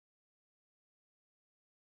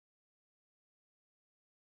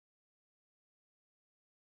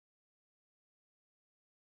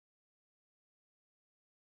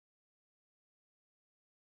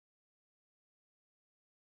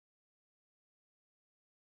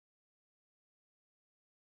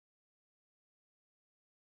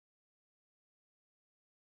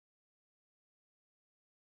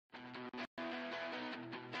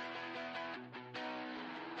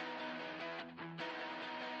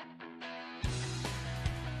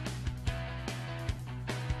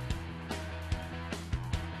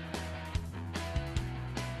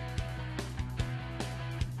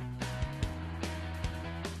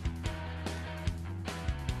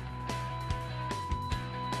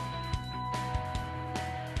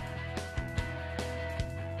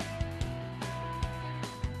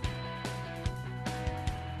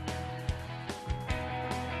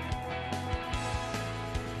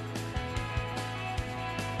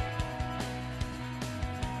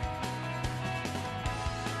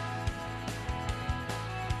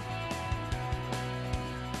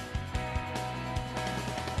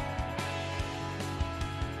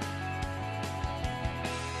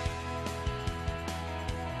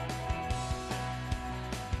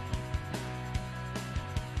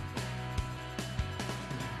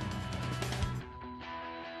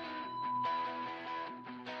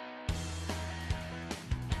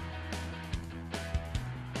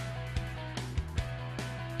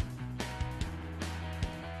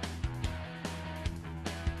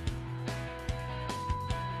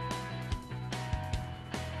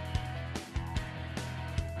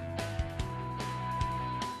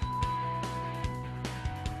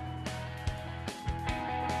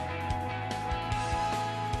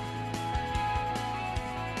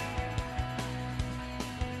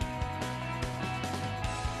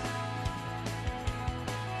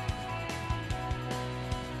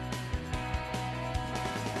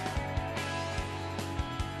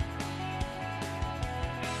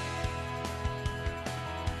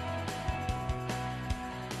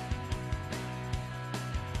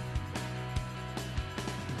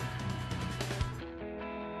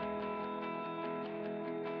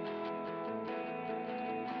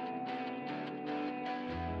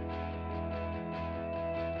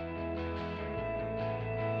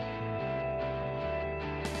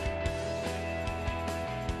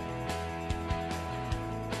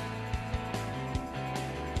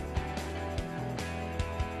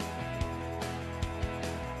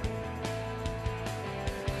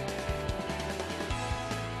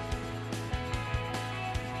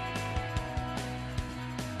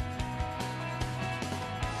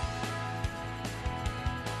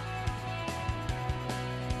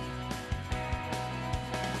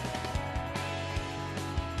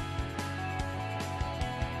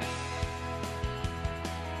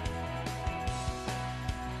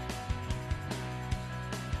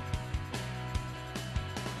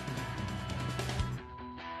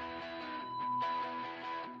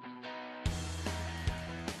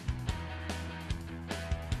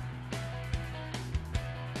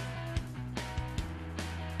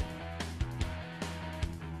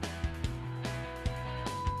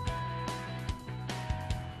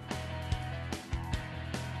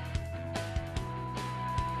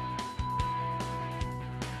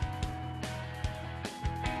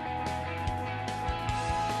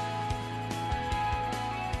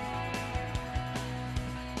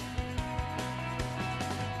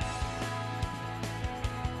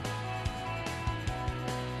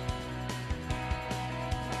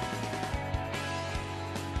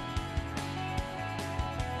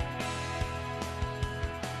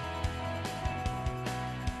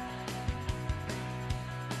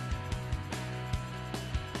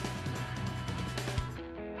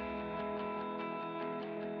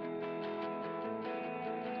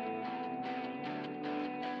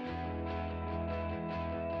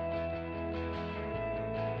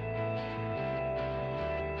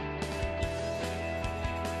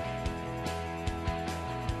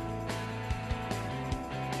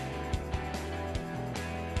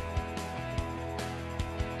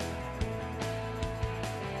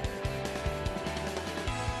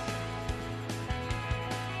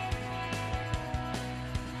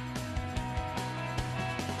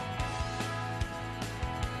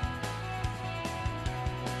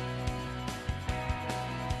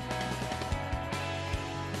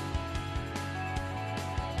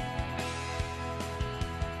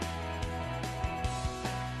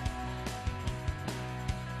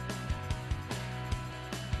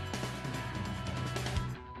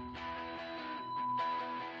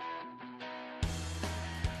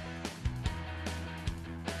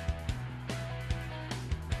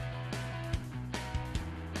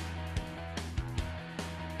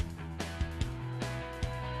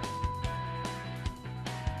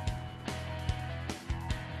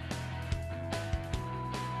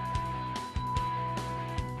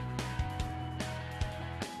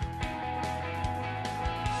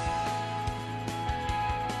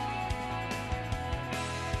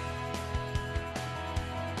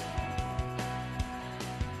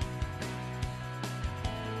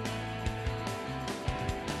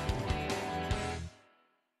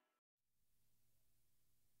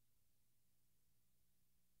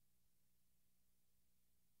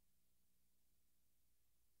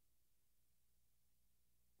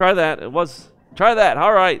Try that. Try that.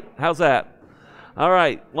 All right. How's that? All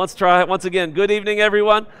right. Let's try it once again. Good evening,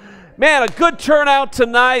 everyone. Man, a good turnout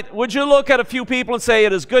tonight. Would you look at a few people and say,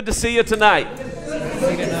 it is good to see you tonight?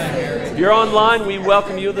 If you're online, we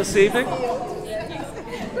welcome you this evening.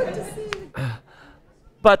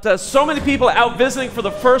 But so many people out visiting for the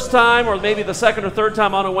first time, or maybe the second or third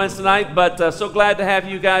time on a Wednesday night, but so glad to have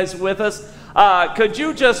you guys with us. Could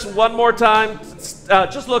you just one more time,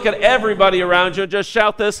 just look at everybody around you and just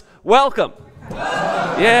shout this, welcome.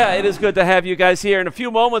 Yeah, it is good to have you guys here. In a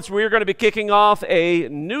few moments, we're going to be kicking off a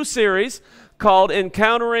new series called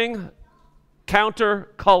Encountering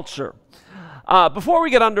Counterculture. Before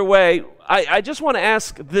we get underway, I just want to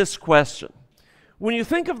ask this question. When you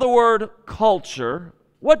think of the word culture,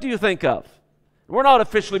 what do you think of? We're not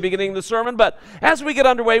officially beginning the sermon, but as we get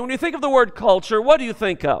underway, when you think of the word culture, what do you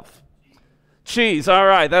think of? Cheese, all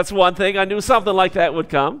right, that's one thing. I knew something like that would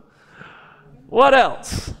come. What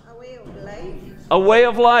else? A way of life. A way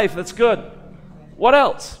of life, that's good. What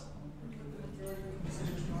else?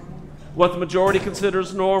 What the majority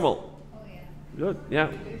considers normal. Good,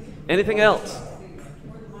 yeah. Anything else?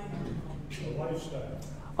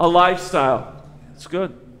 A lifestyle. It's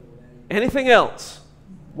good. Anything else?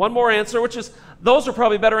 One more answer, which is, those are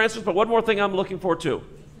probably better answers, but one more thing I'm looking for too.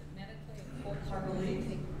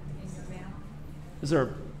 Is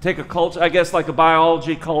there, take a culture, I guess like a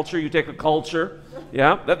biology culture, you take a culture.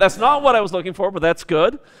 Yeah, that's not what I was looking for, but that's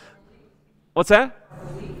good. What's that?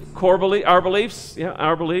 Core belief, our beliefs. Yeah,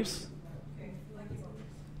 our beliefs.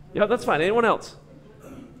 Yeah, that's fine. Anyone else?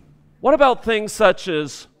 What about things such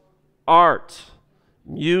as art,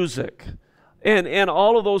 music, and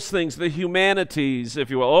all of those things, the humanities,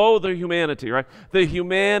 if you will. Oh, the humanity, right? The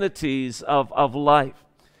humanities of life.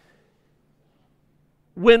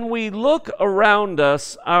 When we look around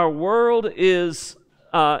us, our world is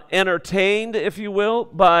entertained, if you will,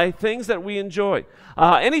 by things that we enjoy.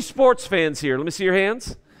 Any sports fans here? Let me see your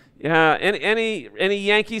hands. Yeah, any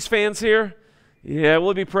Yankees fans here? Yeah,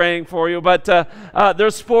 we'll be praying for you. But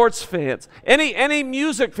there's sports fans. Any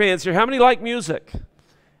music fans here? How many like music?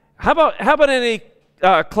 How about any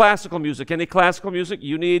classical music? Any classical music?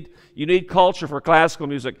 You need culture for classical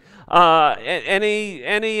music. Any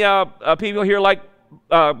people here like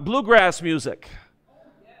bluegrass music?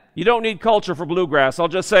 You don't need culture for bluegrass. I'll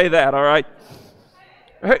just say that, all right?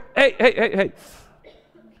 Hey.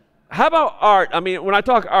 How about art? I mean, when I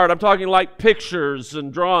talk art, I'm talking like pictures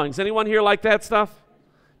and drawings. Anyone here like that stuff?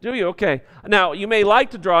 Do you? Okay. Now, you may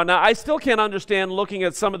like to draw. Now, I still can't understand looking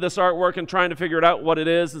at some of this artwork and trying to figure out what it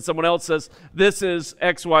is, and someone else says, this is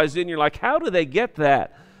X, Y, Z, and you're like, how do they get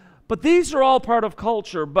that? But these are all part of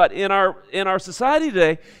culture. But in our society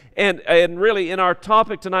today, and really in our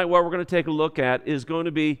topic tonight, what we're going to take a look at is going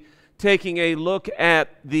to be taking a look at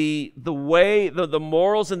the way, the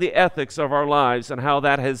morals and the ethics of our lives and how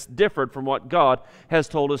that has differed from what God has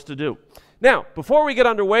told us to do. Now, before we get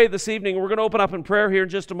underway this evening, we're going to open up in prayer here in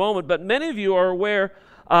just a moment, but many of you are aware,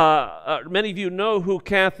 many of you know who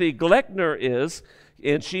Kathy Gleckner is,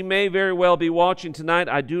 and she may very well be watching tonight.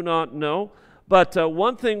 I do not know. But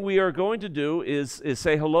one thing we are going to do is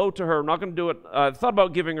say hello to her. I'm not going to do it. I thought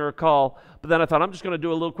about giving her a call, but then I thought I'm just going to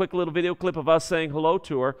do a quick little video clip of us saying hello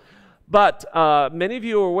to her. But many of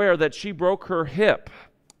you are aware that she broke her hip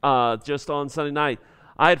just on Sunday night.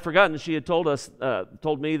 I had forgotten. She had told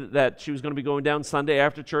me that she was going to be going down Sunday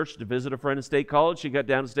after church to visit a friend at State College. She got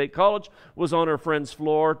down to State College, was on her friend's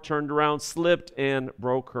floor, turned around, slipped, and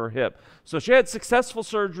broke her hip. So she had successful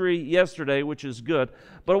surgery yesterday, which is good.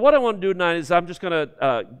 But what I want to do tonight is I'm just going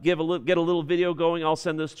to get a little video going. I'll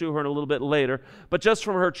send this to her in a little bit later. But just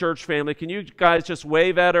from her church family, can you guys just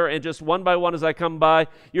wave at her and just one by one as I come by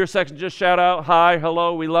your section, just shout out, hi,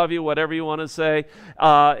 hello, we love you, whatever you want to say.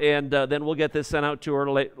 And then we'll get this sent out to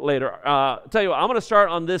her later. Tell you what, I'm going to start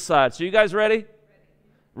on this side. So you guys ready?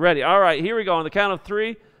 Ready. All right, here we go. On the count of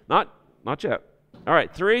three. Not yet. All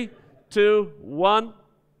right, 3, 2, 1.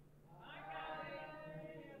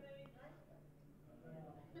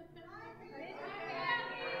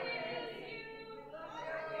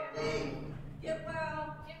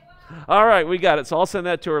 All right, we got it. So I'll send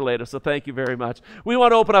that to her later. So thank you very much. We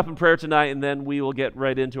want to open up in prayer tonight, and then we will get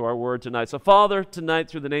right into our word tonight. So Father, tonight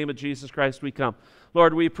through the name of Jesus Christ we come.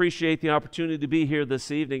 Lord, we appreciate the opportunity to be here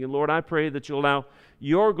this evening. And Lord, I pray that you'll allow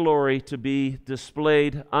your glory to be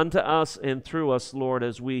displayed unto us and through us, Lord,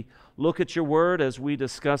 as we look at your word, as we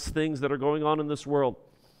discuss things that are going on in this world.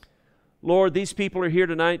 Lord, these people are here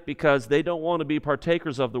tonight because they don't want to be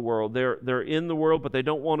partakers of the world. They're in the world, but they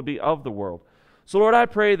don't want to be of the world. So, Lord, I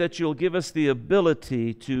pray that you'll give us the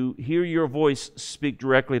ability to hear your voice speak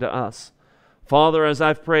directly to us. Father, as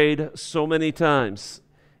I've prayed so many times,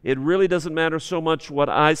 It really doesn't matter so much what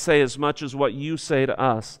I say as much as what you say to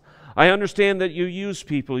us. I understand that you use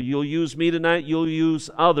people. You'll use me tonight. You'll use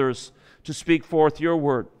others to speak forth your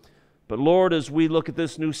word. But Lord, as we look at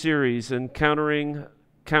this new series, Encountering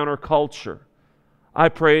Counterculture, I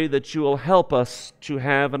pray that you will help us to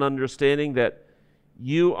have an understanding that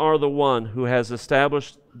you are the one who has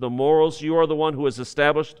established the morals. You are the one who has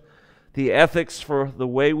established the ethics for the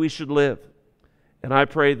way we should live. And I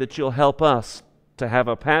pray that you'll help us to have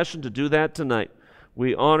a passion to do that tonight.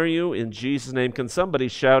 We honor you in Jesus' name. Can somebody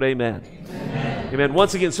shout amen? Amen. Amen.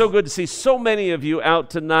 Once again, so good to see so many of you out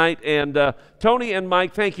tonight. And Tony and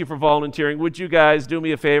Mike, thank you for volunteering. Would you guys do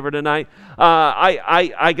me a favor tonight?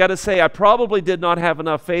 I got to say, I probably did not have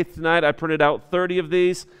enough faith tonight. I printed out 30 of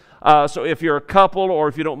these. So if you're a couple or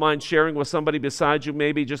if you don't mind sharing with somebody beside you,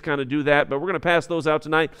 maybe just kind of do that. But we're going to pass those out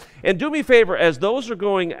tonight. And do me a favor, as those are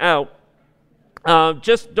going out,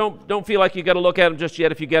 just don't feel like you got to look at them just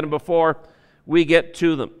yet if you get them before we get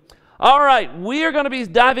to them. All right, we are going to be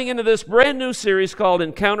diving into this brand new series called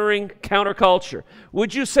Encountering Counterculture.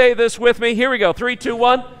 Would you say this with me? Here we go. 3, 2,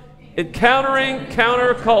 1. Encountering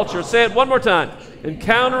Counterculture. Say it one more time.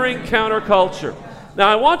 Encountering Counterculture. Now,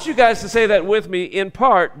 I want you guys to say that with me in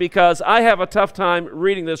part because I have a tough time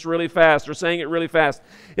reading this really fast or saying it really fast.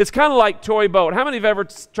 It's kind of like toy boat. How many have ever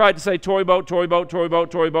tried to say toy boat, toy boat, toy boat,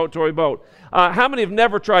 toy boat, toy boat? How many have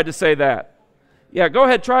never tried to say that? Yeah, go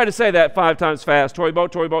ahead, try to say that 5 times fast. Toy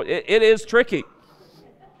boat, toy boat. It is tricky.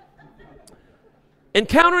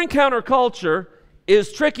 Encountering counterculture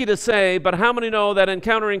is tricky to say, but how many know that I'm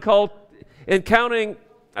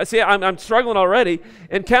struggling already.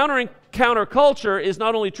 Encountering counterculture is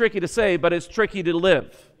not only tricky to say, but it's tricky to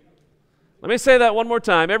live. Let me say that one more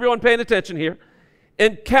time. Everyone paying attention here.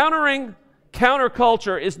 Encountering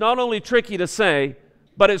counterculture is not only tricky to say,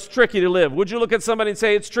 but it's tricky to live. Would you look at somebody and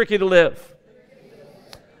say, it's tricky to live?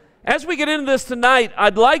 As we get into this tonight,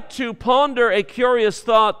 I'd like to ponder a curious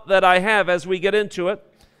thought that I have as we get into it.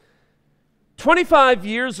 25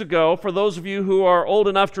 years ago, for those of you who are old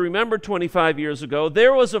enough to remember 25 years ago,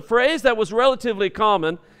 there was a phrase that was relatively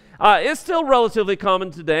common. It's still relatively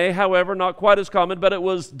common today, however, not quite as common, but it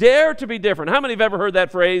was dare to be different. How many have ever heard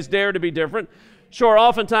that phrase, dare to be different? Sure,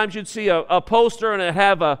 oftentimes you'd see a poster and it'd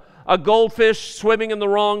have a goldfish swimming in the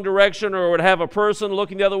wrong direction, or it would have a person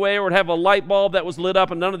looking the other way, or it would have a light bulb that was lit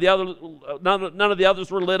up and none of the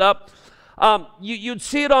others were lit up. You'd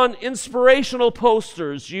see it on inspirational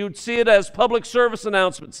posters. You'd see it as public service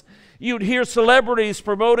announcements. You'd hear celebrities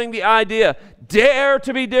promoting the idea, dare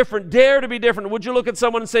to be different, dare to be different. Would you look at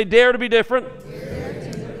someone and say, dare to be different? Dare to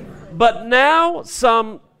be different. But now,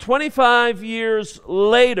 some 25 years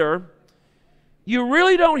later, you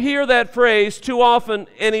really don't hear that phrase too often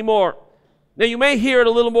anymore. Now, you may hear it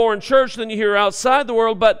a little more in church than you hear outside the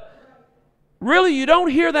world, but really, you don't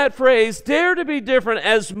hear that phrase, dare to be different,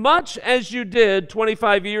 as much as you did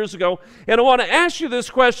 25 years ago. And I want to ask you this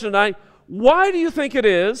question tonight. Why do you think it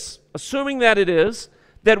is, assuming that it is,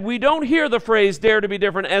 that we don't hear the phrase dare to be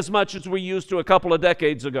different as much as we used to a couple of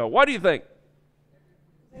decades ago? Why do you think?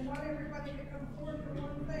 They want everybody to conform to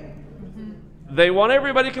one thing. They want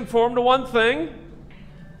everybody to conform to one thing?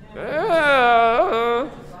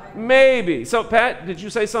 Maybe. So, Pat, did you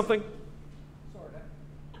say something?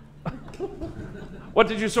 What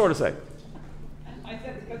did you sort of say? I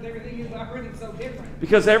said because everything is already so different.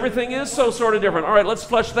 Because everything is so sort of different. All right, let's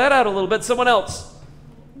flesh that out a little bit. Someone else.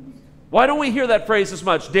 Why don't we hear that phrase as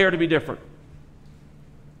much, dare to be different?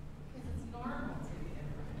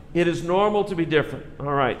 It is normal to be different.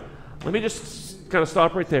 All right. Let me just kind of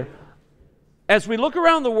stop right there. As we look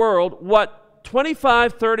around the world, what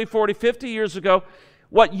 25, 30, 40, 50 years ago,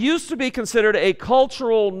 what used to be considered a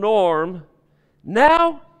cultural norm,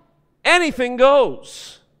 now anything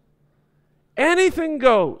goes. Anything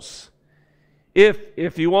goes.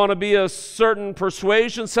 If you want to be a certain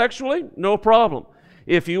persuasion sexually, no problem.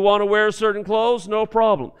 If you want to wear certain clothes, no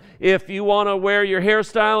problem. If you want to wear your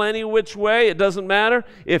hairstyle any which way, it doesn't matter.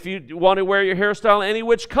 If you want to wear your hairstyle any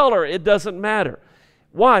which color, it doesn't matter.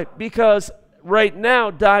 Why? Because right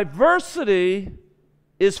now, diversity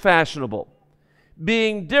is fashionable.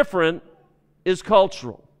 Being different is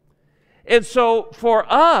cultural. And so for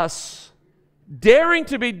us, daring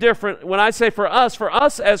to be different, when I say for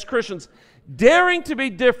us as Christians, daring to be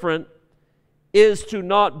different is to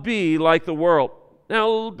not be like the world.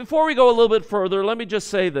 Now, before we go a little bit further, let me just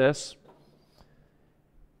say this.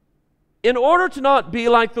 In order to not be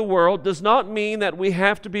like the world does not mean that we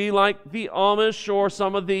have to be like the Amish or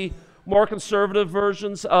some of the more conservative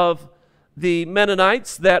versions of the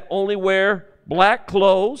Mennonites that only wear black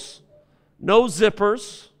clothes, no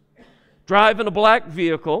zippers, drive in a black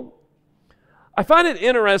vehicle. I find it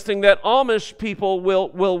interesting that Amish people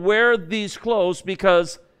will wear these clothes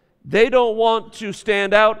because they don't want to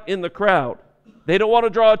stand out in the crowd. They don't want to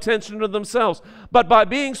draw attention to themselves. But by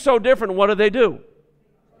being so different, what do?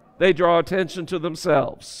 They draw attention to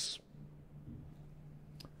themselves.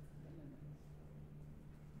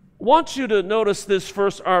 I want you to notice this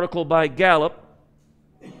first article by Gallup.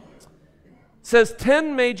 It says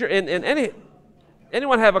 10 major, and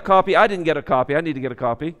anyone have a copy? I didn't get a copy. I need to get a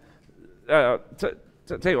copy.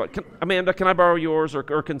 Tell you what, Amanda, can I borrow yours,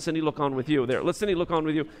 or can Cindy look on with you? There, let Cindy look on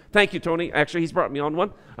with you. Thank you, Tony. Actually, he's brought me on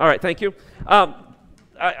one. All right, thank you.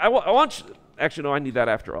 I want you, actually, no, I need that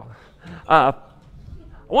after all. I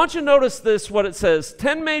want you to notice this, what it says.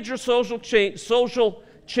 10 major social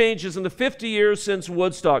changes in the 50 years since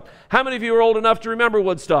Woodstock. How many of you are old enough to remember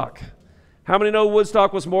Woodstock? How many know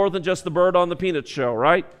Woodstock was more than just the bird on the peanut show,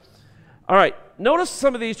 right? All right, notice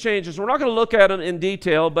some of these changes. We're not going to look at them in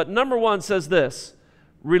detail, but number one says this: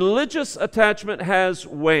 religious attachment has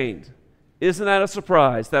waned. Isn't that a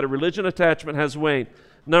surprise that a religion attachment has waned?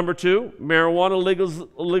 Number two, marijuana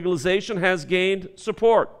legalization has gained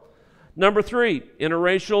support. Number three,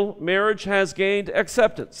 interracial marriage has gained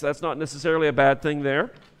acceptance. That's not necessarily a bad thing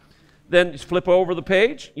there. Then flip over the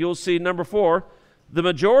page, you'll see number four, the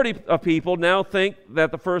majority of people now think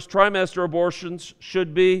that the first trimester abortions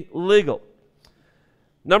should be legal.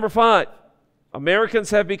 Number five, Americans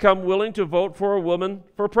have become willing to vote for a woman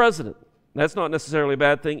for president. That's not necessarily a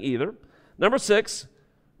bad thing either. Number six,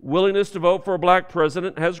 willingness to vote for a black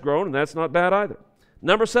president has grown, and that's not bad either.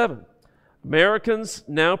 Number seven, Americans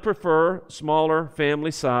now prefer smaller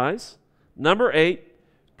family size. Number eight,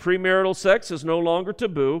 premarital sex is no longer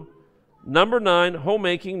taboo. Number nine,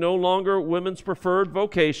 homemaking no longer women's preferred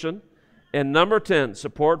vocation. And number 10,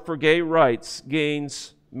 support for gay rights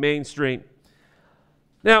gains mainstream.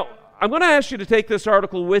 Now, I'm going to ask you to take this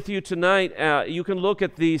article with you tonight. You can look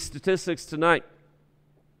at the statistics tonight.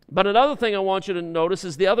 But another thing I want you to notice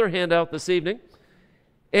is the other handout this evening.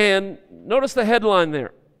 And notice the headline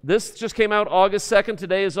there. This just came out August 2nd.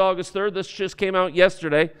 Today is August 3rd. This just came out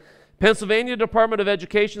yesterday. Pennsylvania Department of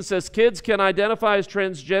Education says kids can identify as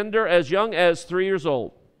transgender as young as 3 years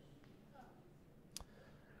old.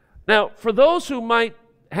 Now, for those who might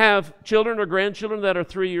have children or grandchildren that are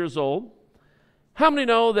 3 years old, how many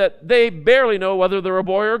know that they barely know whether they're a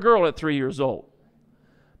boy or a girl at 3 years old?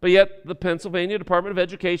 But yet the Pennsylvania Department of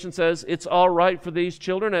Education says it's all right for these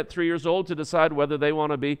children at 3 years old to decide whether they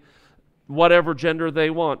want to be whatever gender they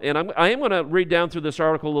want. And I am going to read down through this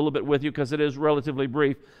article a little bit with you because it is relatively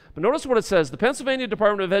brief. But notice what it says. The Pennsylvania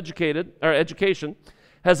Department of Education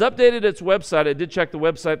has updated its website. I did check the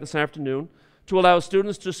website this afternoon to allow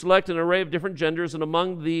students to select an array of different genders, and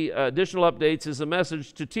among the additional updates is a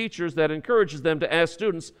message to teachers that encourages them to ask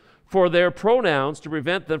students for their pronouns to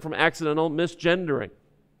prevent them from accidental misgendering.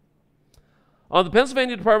 On the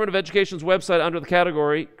Pennsylvania Department of Education's website, under the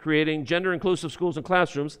category Creating Gender-Inclusive Schools and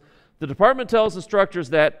Classrooms, the department tells instructors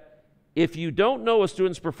that if you don't know a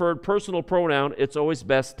student's preferred personal pronoun, it's always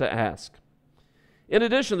best to ask. In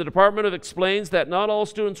addition, the department explains that not all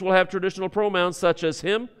students will have traditional pronouns such as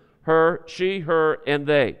him, her, she, her, and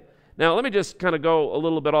they. Now, let me just kind of go a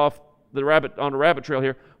little bit off the rabbit trail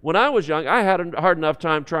here. When I was young, I had a hard enough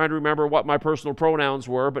time trying to remember what my personal pronouns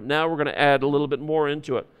were, but now we're going to add a little bit more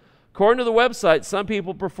into it. According to the website, some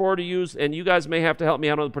people prefer to use, and you guys may have to help me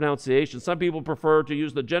out on the pronunciation, some people prefer to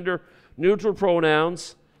use the gender-neutral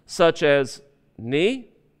pronouns such as ni,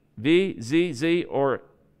 vi, z, or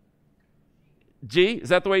g. Is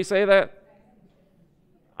that the way you say that?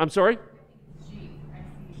 I'm sorry?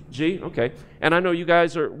 G, okay. And I know you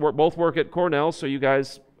guys both work at Cornell, so you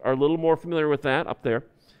guys are a little more familiar with that up there.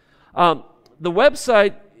 The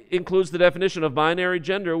website includes the definition of binary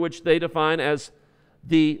gender, which they define as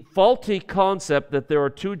the faulty concept that there are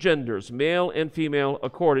two genders, male and female,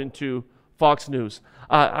 according to Fox News.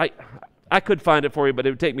 I could find it for you, but it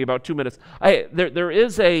would take me about 2 minutes. There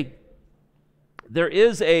is a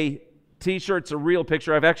T-shirt. It's a real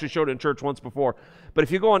picture. I've actually showed it in church once before. But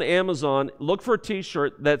if you go on Amazon, look for a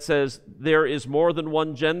T-shirt that says there is more than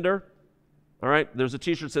one gender. All right? There's a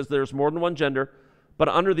T-shirt that says there's more than one gender. But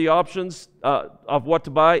under the options of what to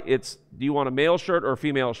buy, it's do you want a male shirt or a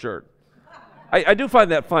female shirt? I do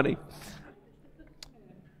find that funny.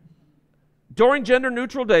 During Gender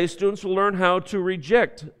Neutral Day, students will learn how to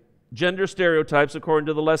reject gender stereotypes according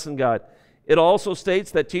to the lesson guide. It also states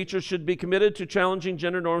that teachers should be committed to challenging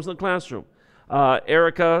gender norms in the classroom.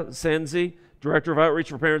 Erica Senzi, Director of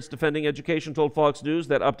Outreach for Parents Defending Education, told Fox News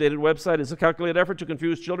that updated website is a calculated effort to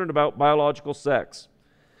confuse children about biological sex.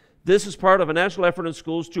 This is part of a national effort in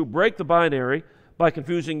schools to break the binary by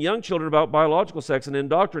confusing young children about biological sex and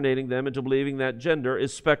indoctrinating them into believing that gender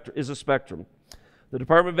is a spectrum. The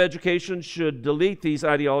Department of Education should delete these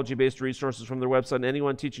ideology-based resources from their website, and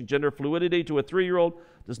anyone teaching gender fluidity to a 3-year-old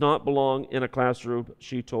does not belong in a classroom,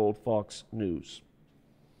 she told Fox News.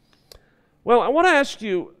 Well, I want to ask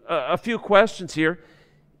you a few questions here.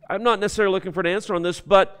 I'm not necessarily looking for an answer on this,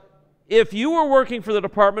 but if you were working for the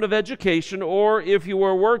Department of Education or if you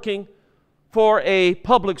were working for a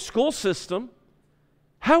public school system,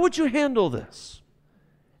 how would you handle this?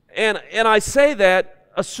 And I say that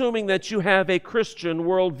assuming that you have a Christian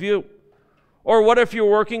worldview. Or what if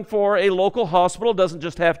you're working for a local hospital? It doesn't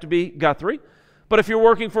just have to be Guthrie. But if you're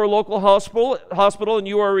working for a local hospital and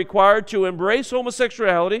you are required to embrace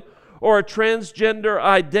homosexuality or a transgender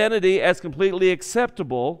identity as completely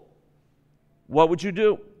acceptable, what would you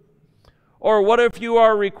do? Or what if you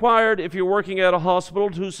are required, if you're working at a hospital,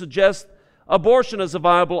 to suggest abortion as a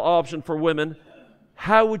viable option for women?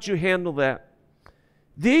 How would you handle that?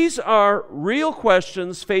 These are real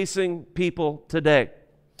questions facing people today.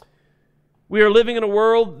 We are living in a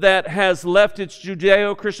world that has left its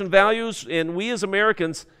Judeo-Christian values, and we as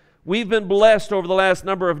Americans, we've been blessed over the last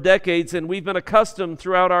number of decades, and we've been accustomed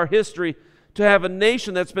throughout our history to have a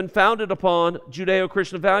nation that's been founded upon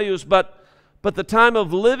Judeo-Christian values, but the time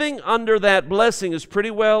of living under that blessing is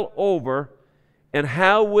pretty well over, and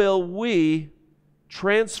how will we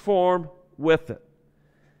transform with it?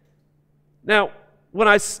 Now, when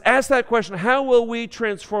I ask that question, how will we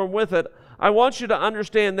transform with it, I want you to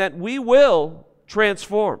understand that we will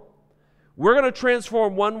transform. We're going to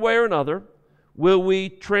transform one way or another. Will we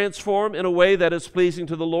transform in a way that is pleasing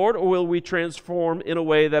to the Lord, or will we transform in a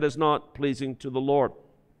way that is not pleasing to the Lord?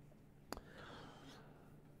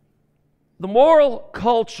 The moral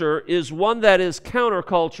culture is one that is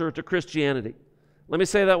counterculture to Christianity. Let me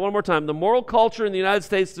say that one more time. The moral culture in the United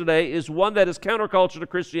States today is one that is counterculture to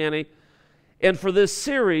Christianity. And for this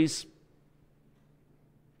series,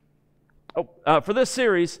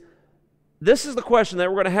 this is the question that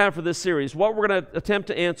we're going to have for this series, what we're going to attempt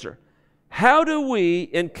to answer. How do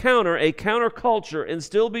we encounter a counterculture and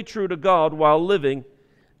still be true to God while living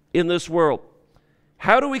in this world?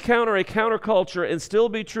 How do we counter a counterculture and still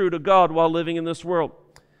be true to God while living in this world?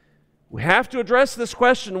 We have to address this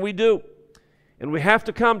question, we do. And we have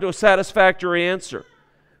to come to a satisfactory answer.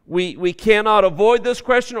 We cannot avoid this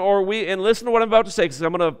question, and listen to what I'm about to say, because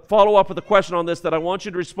I'm going to follow up with a question on this that I want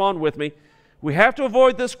you to respond with me. We have to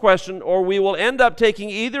avoid this question, or we will end up taking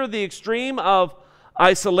either the extreme of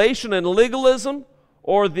isolation and legalism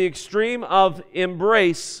or the extreme of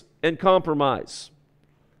embrace and compromise.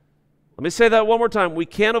 Let me say that one more time. We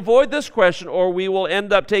can't avoid this question, or we will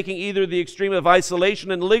end up taking either the extreme of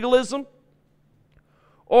isolation and legalism,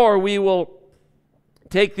 or we will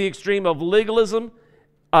take the extreme of legalism,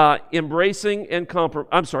 embracing and compromise.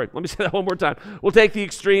 I'm sorry, let me say that one more time. We'll take the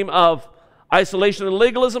extreme of isolation and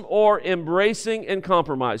legalism or embracing and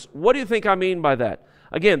compromise. What do you think I mean by that?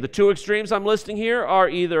 Again, the two extremes I'm listing here are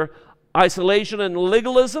either isolation and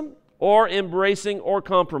legalism or embracing or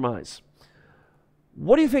compromise.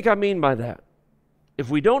 What do you think I mean by that? If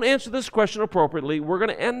we don't answer this question appropriately, we're going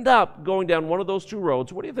to end up going down one of those two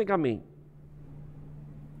roads. What do you think I mean?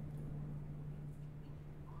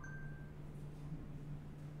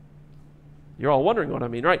 You're all wondering what I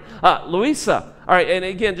mean, right? Louisa. All right, and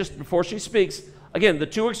again, just before she speaks, again, the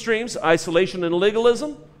two extremes, isolation and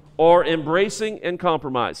legalism, or embracing and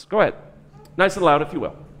compromise. Go ahead. Nice and loud, if you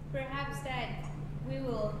will. Perhaps that we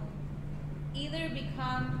will either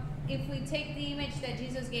become, if we take the image that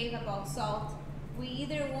Jesus gave about salt, we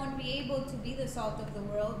either won't be able to be the salt of the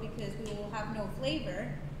world because we will have no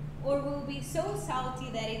flavor, or we will be so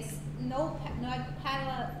salty that it's not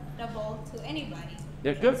palatable to anybody.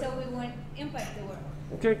 Yeah, good. And so we won't impact the world.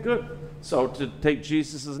 Okay, good. So to take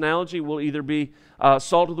Jesus' analogy, we'll either be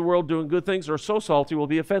salt of the world doing good things, or so salty we'll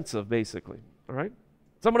be offensive, basically. All right?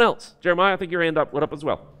 Someone else. Jeremiah, I think your hand went up as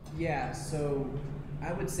well. Yeah, so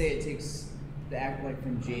I would say it takes the act, like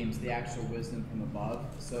from James, the actual wisdom from above.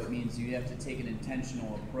 So it means you have to take an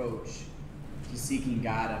intentional approach to seeking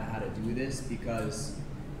God on how to do this, because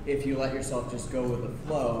if you let yourself just go with the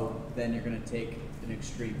flow, then you're going to take an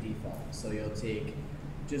extreme default. So you'll take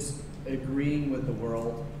just agreeing with the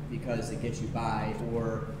world because it gets you by,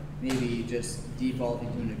 or maybe just defaulting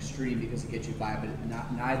to an extreme because it gets you by, but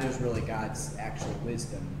neither is really God's actual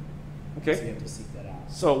wisdom. Okay. So you have to seek that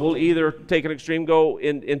out. So we'll either take an extreme, go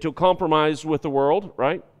into compromise with the world,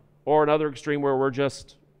 right? Or another extreme where we're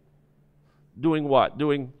just doing what?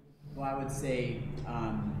 Well, I would say,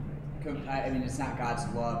 I mean, it's not God's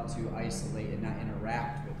love to isolate and not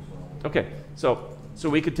interact with the world. Okay, so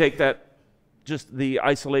we could take that, just the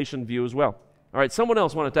isolation view as well. All right, someone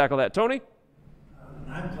else want to tackle that. Tony?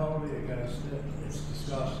 I'm totally against it. It's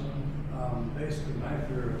disgusting. Basically, my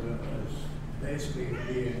fear of it is basically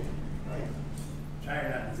being like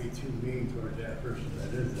trying not to be too mean towards that person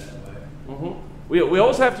that is that way. Mm-hmm. We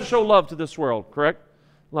always have to show love to this world, correct?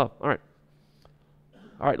 Love. All right.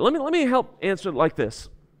 All right. Let me help answer it like this.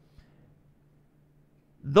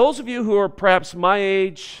 Those of you who are perhaps my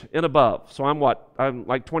age and above, so I'm what? I'm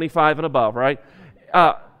like 25 and above, right?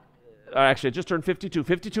 Actually, I just turned 52.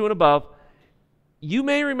 52 and above. You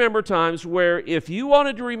may remember times where if you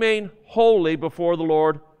wanted to remain holy before the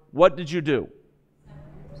Lord, what did you do?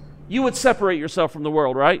 You would separate yourself from the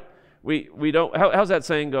world, right? We don't. How's that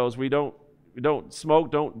saying goes? We don't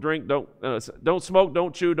smoke, don't drink, don't smoke,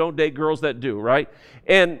 don't chew, don't date girls that do, right?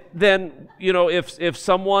 And then if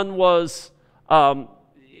someone was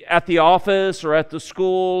at the office or at the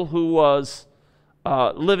school who was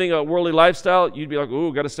living a worldly lifestyle, you'd be like,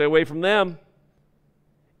 ooh, got to stay away from them.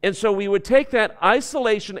 And so we would take that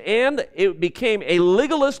isolation, and it became a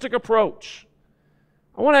legalistic approach.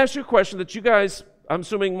 I want to ask you a question that you guys, I'm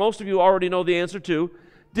assuming most of you already know the answer to.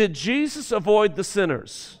 Did Jesus avoid the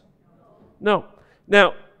sinners? No.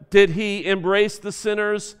 Now, did he embrace the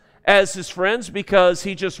sinners as his friends because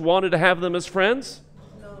he just wanted to have them as friends?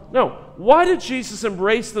 No. Why did Jesus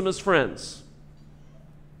embrace them as friends?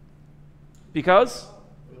 Because?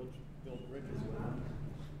 Build bridges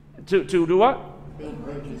with them. To do what? Build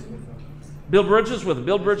bridges with them. Build bridges with them.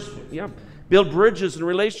 Build bridges. Yeah. Build bridges and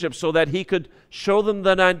relationships so that he could show them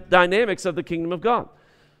the dynamics of the kingdom of God.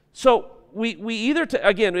 So we either,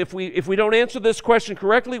 again, if we don't answer this question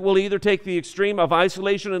correctly, we'll either take the extreme of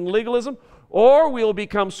isolation and legalism, or we'll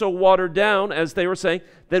become so watered down, as they were saying,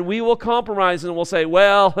 that we will compromise and we'll say,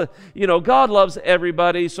 well, God loves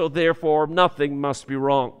everybody, so therefore nothing must be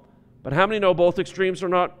wrong. But how many know both extremes are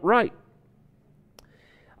not right?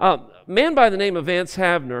 A man by the name of Vance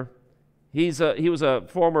Havner, he was a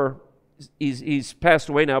former, he's passed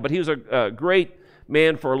away now, but he was a great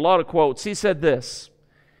man for a lot of quotes. He said this: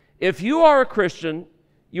 if you are a Christian,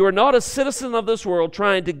 you are not a citizen of this world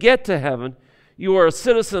trying to get to heaven. You are a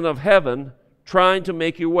citizen of heaven trying to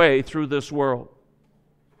make your way through this world.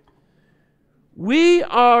 We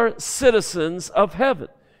are citizens of heaven.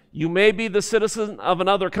 You may be the citizen of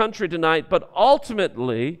another country tonight, but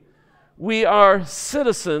ultimately, we are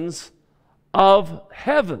citizens of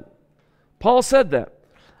heaven. Paul said that.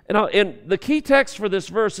 And the key text for this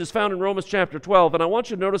verse is found in Romans chapter 12, and I want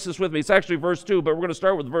you to notice this with me. It's actually verse 2, but we're going to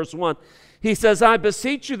start with verse 1. He says, I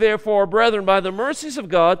beseech you therefore, brethren, by the mercies of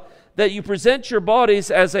God, that you present your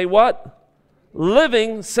bodies as a what?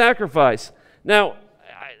 Living sacrifice. Now,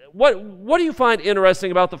 what do you find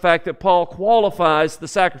interesting about the fact that Paul qualifies the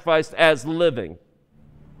sacrifice as living?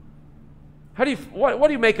 What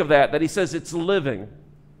do you make of that he says it's living?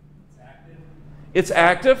 It's active. It's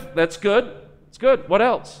active. That's good. It's good. What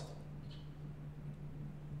else?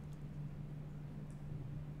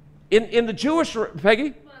 In the Jewish,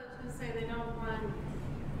 Peggy? Well, I was going to say they don't want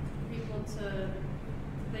people to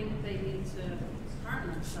think they need to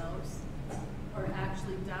harm themselves or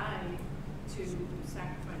actually die to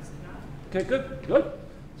sacrifice to God. Okay, good.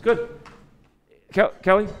 It's good.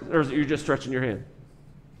 Kelly, or are you just stretching your hand?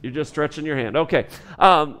 You're just stretching your hand. Okay.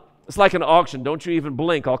 It's like an auction. Don't you even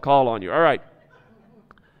blink. I'll call on you. All right.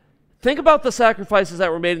 Think about the sacrifices that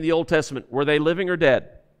were made in the Old Testament. Were they living or dead?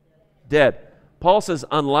 Dead. Paul says,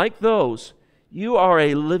 unlike those, you are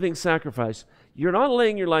a living sacrifice. You're not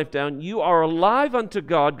laying your life down. You are alive unto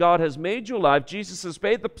God. God has made you alive. Jesus has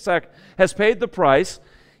paid the price.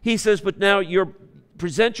 He says, but now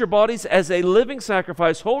present your bodies as a living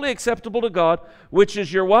sacrifice, wholly acceptable to God, which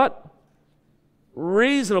is your what?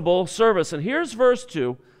 Reasonable service. And here's verse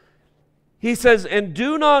 2. He says, and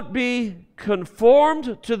do not be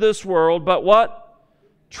conformed to this world, but what?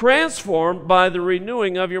 Transformed by the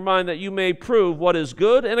renewing of your mind, that you may prove what is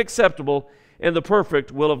good and acceptable and the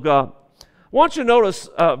perfect will of God. I want you to notice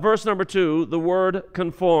verse number 2, the word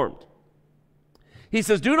conformed. He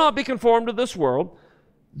says, do not be conformed to this world.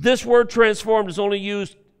 This word transformed is only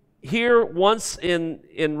used here once in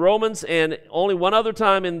Romans and only one other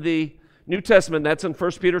time in the New Testament. That's in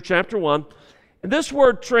 1 Peter chapter 1. And this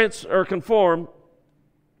word conform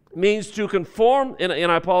means to conform, and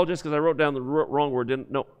I apologize because I wrote down the wrong word. I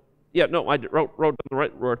wrote down the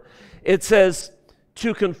right word. It says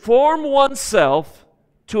to conform oneself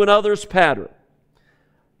to another's pattern.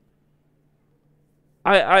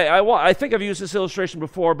 I think I've used this illustration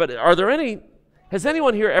before, but has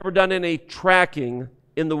anyone here ever done any tracking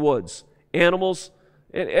in the woods? Animals?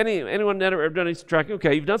 Anyone ever done any tracking?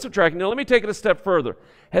 Okay, you've done some tracking. Now let me take it a step further.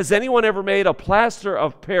 Has anyone ever made a plaster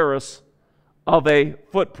of Paris of a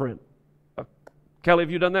footprint? Kelly,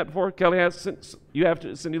 have you done that before? Kelly has. You have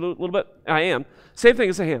to, Cindy, a little bit? I am. Same thing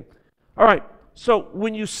as a hand. All right. So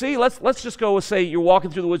when you see, let's just go and say you're walking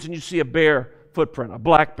through the woods and you see a bear footprint, a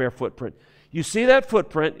black bear footprint. You see that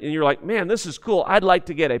footprint and you're like, man, this is cool. I'd like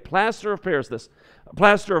to get a plaster of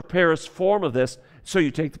Paris form of this. So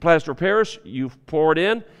you take the plaster of Paris, you pour it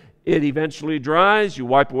in, it eventually dries, you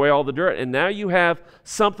wipe away all the dirt, and now you have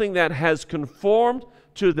something that has conformed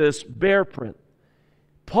to this bear print.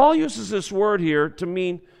 Paul uses this word here to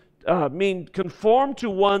mean conform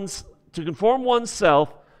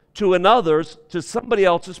oneself to another's, to somebody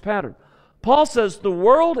else's pattern. Paul says the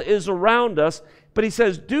world is around us, but he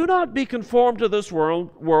says, do not be conformed to this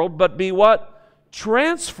world, but be what?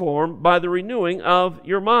 Transformed by the renewing of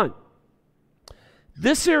your mind.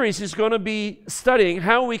 This series is going to be studying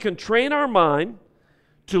how we can train our mind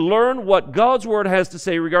to learn what God's Word has to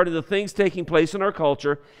say regarding the things taking place in our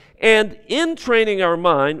culture. And in training our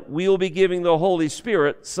mind, we will be giving the Holy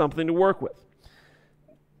Spirit something to work with.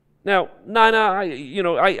 Now, Nina,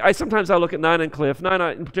 I sometimes look at Nina and Cliff. Nina,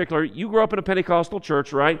 in particular, you grew up in a Pentecostal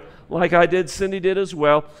church, right? Like I did, Cindy did as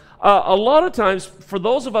well. A lot of times, for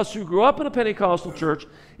those of us who grew up in a Pentecostal church,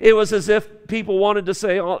 it was as if people wanted to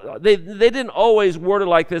say, they didn't always word it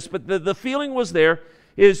like this, but the feeling was there,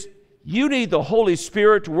 is you need the Holy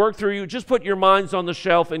Spirit to work through you. Just put your minds on the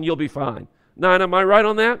shelf and you'll be fine. Nina, am I right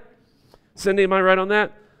on that? Cindy, am I right on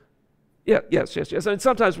that? Yeah, yes. And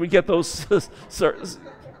sometimes we get those...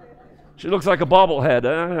 She looks like a bobblehead.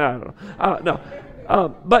 I don't know.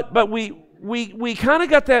 But we kind of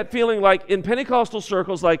got that feeling like in Pentecostal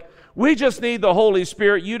circles, like we just need the Holy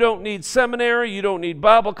Spirit. You don't need seminary. You don't need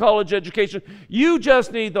Bible college education. You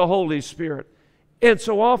just need the Holy Spirit. And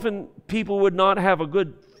so often people would not have a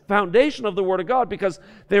good foundation of the Word of God because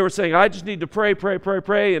they were saying, I just need to pray,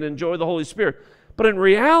 and enjoy the Holy Spirit. But in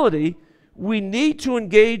reality, we need to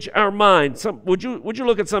engage our mind. Would you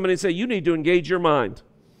look at somebody and say, you need to engage your mind?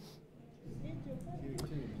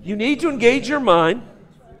 You need to engage your mind,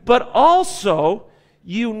 but also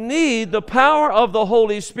you need the power of the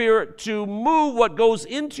Holy Spirit to move what goes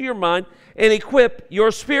into your mind and equip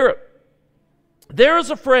your spirit. There is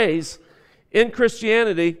a phrase in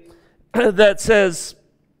Christianity that says,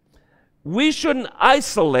 we shouldn't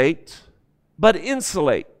isolate, but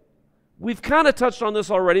insulate. We've kind of touched on this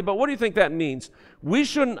already, but what do you think that means? We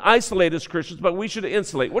shouldn't isolate as Christians, but we should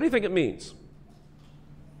insulate. What do you think it means?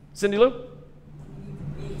 Cindy Lou?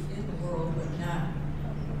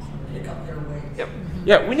 Yep.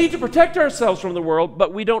 Yeah, we need to protect ourselves from the world,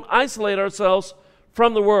 but we don't isolate ourselves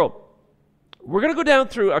from the world. We're going to go down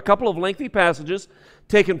through a couple of lengthy passages,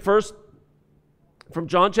 taken first from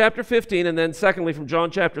John chapter 15 and then secondly from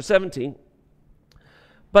John chapter 17.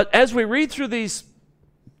 But as we read through these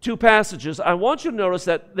two passages, I want you to notice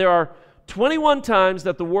that there are 21 times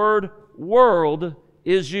that the word world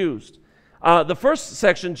is used. The first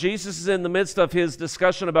section, Jesus is in the midst of his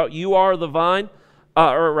discussion about you are the vine,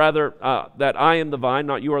 that I am the vine,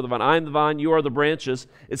 not you are the vine. I am the vine, you are the branches.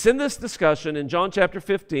 It's in this discussion in John chapter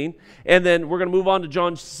 15, and then we're going to move on to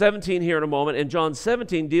John 17 here in a moment, and John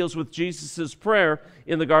 17 deals with Jesus' prayer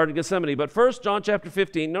in the Garden of Gethsemane. But first, John chapter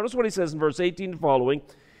 15, notice what he says in verse 18 and following.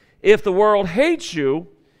 If the world hates you,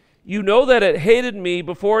 you know that it hated me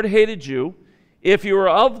before it hated you. If you were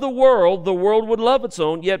of the world would love its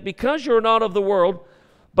own. Yet because you are not of the world,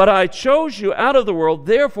 but I chose you out of the world,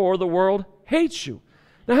 therefore the world hates you.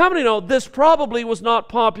 Now, how many know this probably was not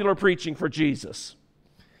popular preaching for Jesus?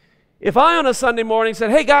 If I on a Sunday morning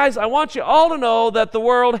said, hey guys, I want you all to know that the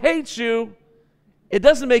world hates you, it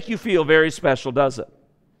doesn't make you feel very special, does it?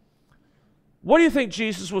 What do you think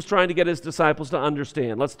Jesus was trying to get his disciples to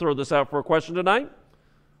understand? Let's throw this out for a question tonight.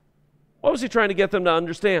 What was he trying to get them to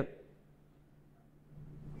understand?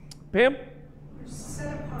 Pam? You're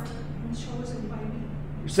set apart and chosen by me.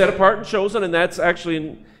 You're set apart and chosen, and that's actually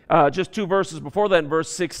in just two verses before that. In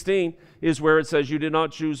verse 16 is where it says, you did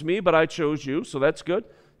not choose me, but I chose you. So that's good.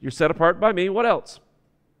 You're set apart by me. What else?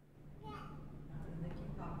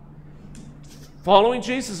 Following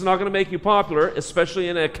Jesus is not going to make you popular, especially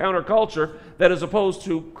in a counterculture that is opposed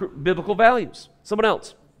to biblical values. Someone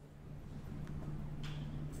else.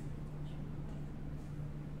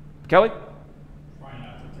 Kelly? Try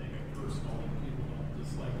not to take it personal when people don't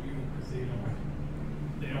dislike you because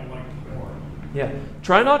they don't like you more. Yeah.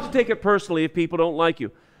 Try not to take it personally if people don't like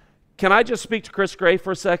you. Can I just speak to Chris Gray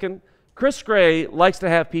for a second? Chris Gray likes to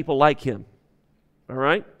have people like him. All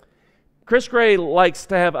right? Chris Gray likes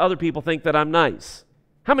to have other people think that I'm nice.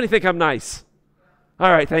 How many think I'm nice? All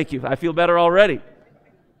right, thank you. I feel better already.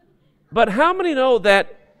 But how many know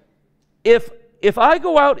that if I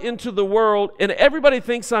go out into the world and everybody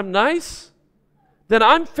thinks I'm nice, then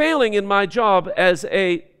I'm failing in my job as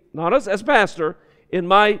not as pastor, in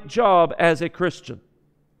my job as a Christian.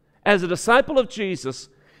 As a disciple of Jesus,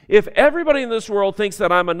 if everybody in this world thinks that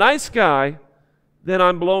I'm a nice guy, then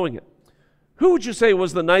I'm blowing it. Who would you say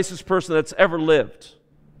was the nicest person that's ever lived?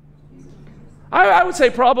 I would say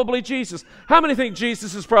probably Jesus. How many think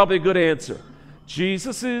Jesus is probably a good answer?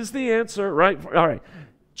 Jesus is the answer, right? All right.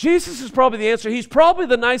 Jesus is probably the answer. He's probably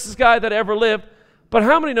the nicest guy that ever lived, but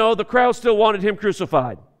how many know the crowd still wanted him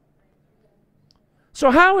crucified? So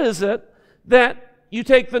how is it that you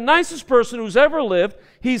take the nicest person who's ever lived,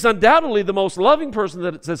 he's undoubtedly the most loving person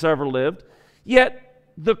that's ever lived, yet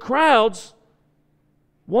the crowds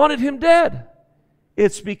wanted him dead?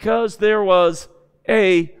 It's because there was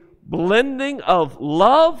a blending of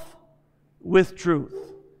love with truth.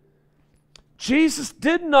 Jesus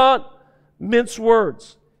did not mince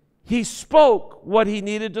words. He spoke what he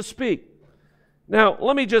needed to speak. Now,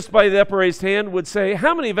 let me just, by the up raised hand, would say,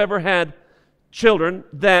 how many have ever had children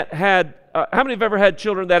that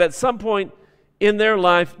at some point in their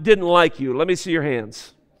life didn't like you? Let me see your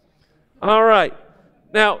hands. All right.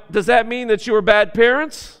 Now, does that mean that you were bad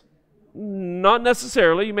parents? Not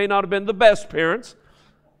necessarily. You may not have been the best parents.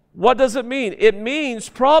 What does it mean? It means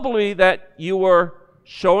probably that you were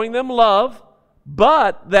showing them love,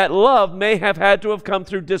 but that love may have had to have come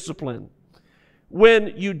through discipline.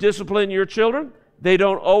 When you discipline your children, they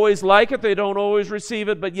don't always like it, they don't always receive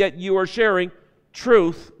it, but yet you are sharing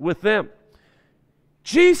truth with them.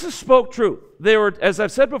 Jesus spoke truth. As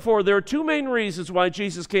I've said before, there are two main reasons why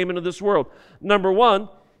Jesus came into this world. Number one,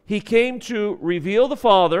 he came to reveal the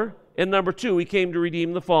Father, and number two, he came to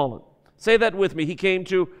redeem the fallen. Say that with me. He came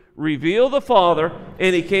to reveal the Father,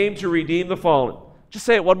 and he came to redeem the fallen. Just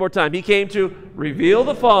say it one more time. He came to reveal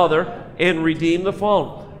the Father and redeem the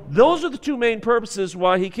fallen. Those are the two main purposes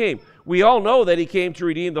why he came. We all know that he came to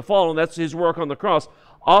redeem the fallen. That's his work on the cross.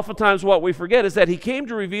 Oftentimes what we forget is that he came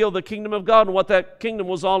to reveal the kingdom of God and what that kingdom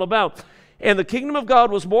was all about. And the kingdom of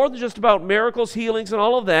God was more than just about miracles, healings, and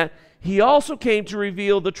all of that. He also came to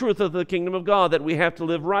reveal the truth of the kingdom of God, that we have to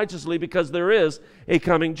live righteously because there is a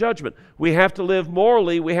coming judgment. We have to live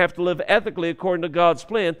morally, we have to live ethically according to God's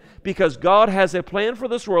plan, because God has a plan for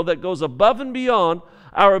this world that goes above and beyond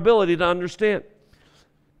our ability to understand.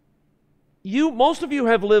 Most of you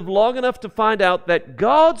have lived long enough to find out that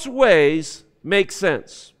God's ways make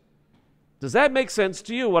sense. Does that make sense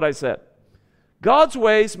to you, what I said? God's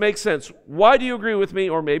ways make sense. Why do you agree with me?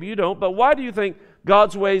 Or maybe you don't, but why do you think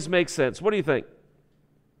God's ways make sense? What do you think?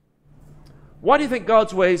 Why do you think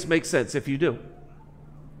God's ways make sense if you do?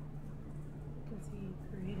 Because he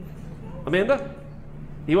created. Amanda?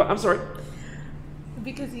 I'm sorry.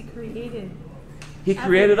 Because he created. He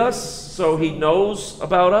created us, so he knows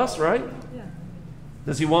about us, right? Yeah.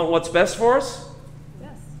 Does he want what's best for us?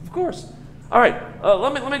 Yes. Of course. All right,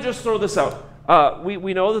 let me just throw this out.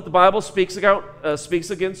 We know that the Bible speaks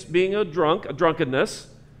against being a drunkenness.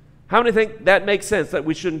 How many think that makes sense, that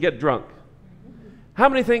we shouldn't get drunk? How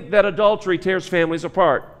many think that adultery tears families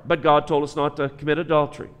apart, but God told us not to commit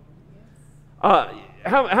adultery?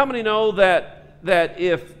 How many know that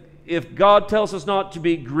if God tells us not to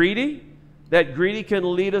be greedy, that greedy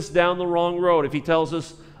can lead us down the wrong road? If he tells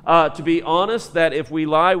us to be honest, that if we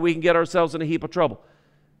lie, we can get ourselves in a heap of trouble.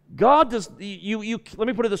 God does, let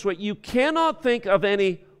me put it this way, you cannot think of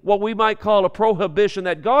any, what we might call a prohibition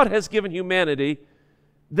that God has given humanity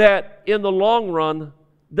that in the long run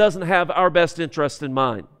doesn't have our best interest in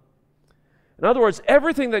mind. In other words,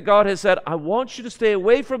 everything that God has said, I want you to stay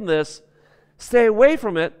away from this, stay away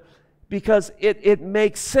from it, because it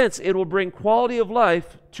makes sense. It will bring quality of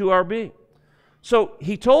life to our being. So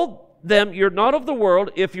he told them, you're not of the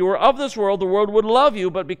world. If you were of this world, the world would love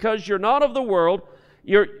you, but because you're not of the world,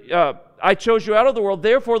 I chose you out of the world,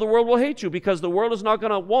 therefore the world will hate you, because the world is not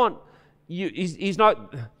going to want you. He's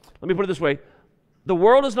not, let me put it this way, the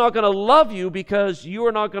world is not going to love you because you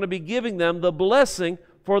are not going to be giving them the blessing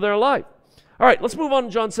for their life. All right, let's move on to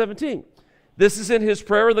John 17. This is in his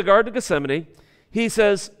prayer in the Garden of Gethsemane. He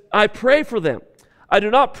says, I pray for them. I do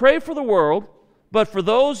not pray for the world, but for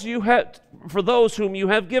those whom you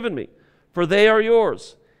have given me, for they are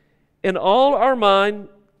yours. And all mine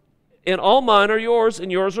are yours,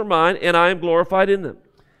 and yours are mine, and I am glorified in them.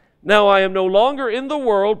 Now I am no longer in the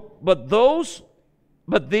world, but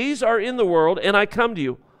these are in the world, and I come to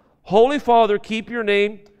you. Holy Father, keep your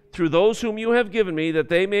name through those whom you have given me, that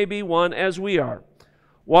they may be one as we are.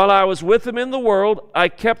 While I was with them in the world, I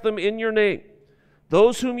kept them in your name.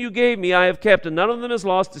 Those whom you gave me I have kept, and none of them is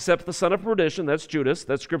lost except the son of perdition, that's Judas,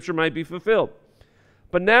 that scripture might be fulfilled.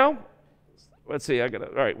 But now, let's see, all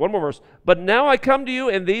right, one more verse. But now I come to you,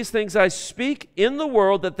 and these things I speak in the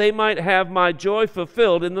world, that they might have my joy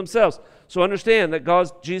fulfilled in themselves. So understand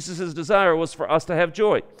that Jesus' desire was for us to have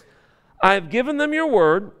joy. I have given them your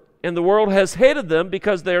word, and the world has hated them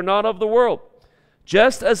because they are not of the world,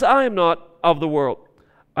 just as I am not of the world.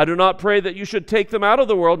 I do not pray that you should take them out of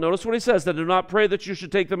the world. Notice what he says, that I do not pray that you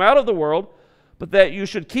should take them out of the world, but that you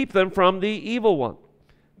should keep them from the evil one.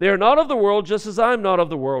 They are not of the world, just as I am not of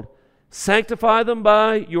the world. Sanctify them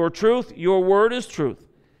by your truth. Your word is truth.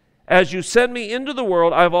 As you sent me into the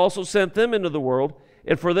world, I have also sent them into the world,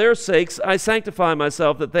 and for their sakes I sanctify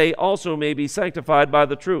myself, that they also may be sanctified by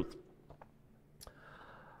the truth.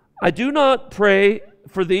 I do not pray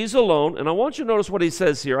for these alone, and I want you to notice what he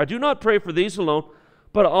says here. I do not pray for these alone,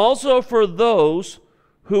 but also for those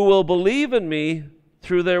who will believe in me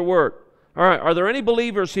through their word. All right, are there any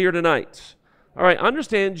believers here tonight? All right,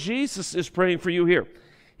 understand Jesus is praying for you here.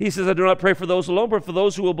 He says, I do not pray for those alone, but for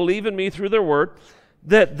those who will believe in me through their word,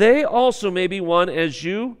 that they also may be one as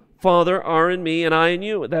you, Father, are in me and I in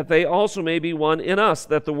you, that they also may be one in us,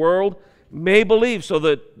 that the world may believe. So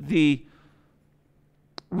that the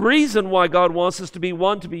reason why God wants us to be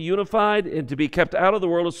one, to be unified, and to be kept out of the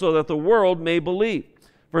world is so that the world may believe.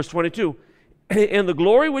 Verse 22, and the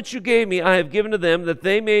glory which you gave me I have given to them, that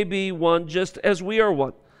they may be one just as we are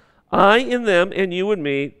one. I in them and you in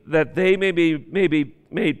me, that they may be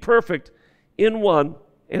made perfect in one,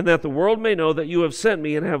 and that the world may know that you have sent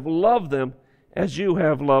me and have loved them as you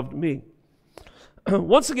have loved me.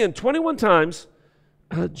 Once again, 21 times,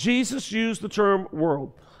 Jesus used the term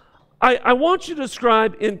world. I want you to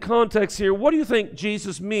describe in context here, what do you think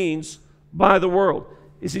Jesus means by the world?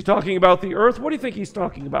 Is he talking about the earth? What do you think he's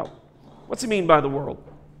talking about? What's he mean by the world?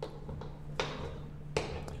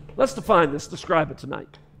 Let's define this, describe it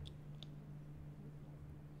tonight.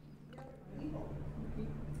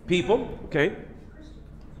 People, okay.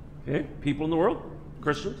 Okay, people in the world.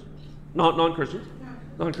 Christians. Non-Christians.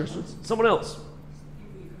 Non-Christians. Someone else.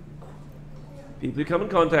 People you come in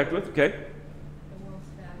contact with, okay.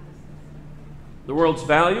 The world's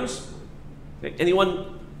values. Okay.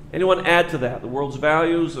 Anyone add to that? The world's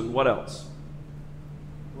values and what else?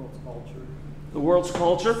 The world's culture. The world's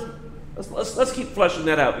culture. Let's keep fleshing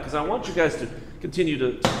that out, because I want you guys to continue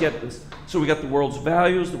to get this. So we got the world's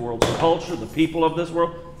values, the world's culture, the people of this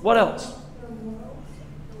world. What else?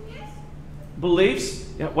 Beliefs.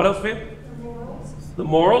 Yeah. What else, man? The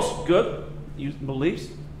morals. Good. Beliefs.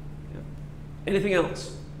 Yeah. Anything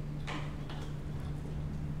else?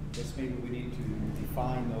 Guess maybe we need to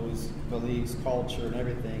define those beliefs, culture, and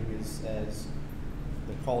everything as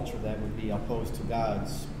the culture that would be opposed to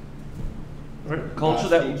God's. All right. Culture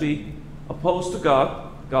that would be opposed to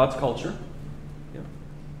God's culture. Yeah.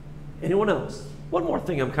 Anyone else? One more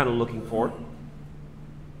thing I'm kind of looking for.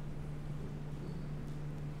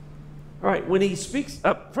 All right, when he speaks,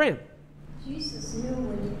 Fran. Jesus knew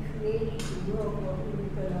when he created the world what we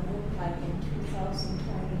were going to look like in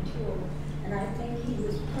 2022. And I think he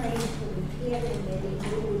was praying for the healing that he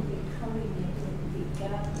knew would be coming, that would be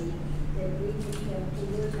godly, that we would have to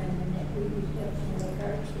live in, and that we would have to make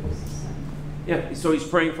our choices. Yeah, so he's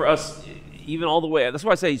praying for us even all the way. That's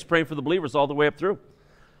why I say he's praying for the believers all the way up through.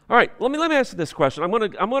 All right, let me ask you this question. I'm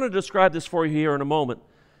going to describe this for you here in a moment.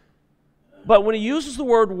 But when he uses the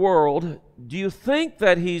word world, do you think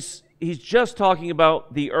that he's just talking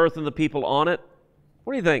about the earth and the people on it?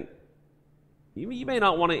 What do you think? You may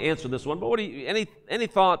not want to answer this one, but what do you, any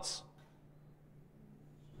thoughts?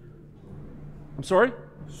 I'm sorry?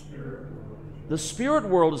 The spirit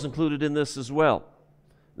world is included in this as well.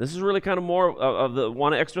 This is really kind of more of the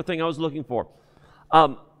one extra thing I was looking for.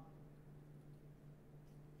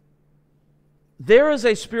 There is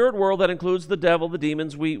a spirit world that includes the devil, the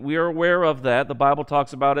demons. We are aware of that. The Bible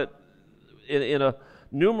talks about it in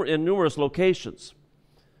numerous locations.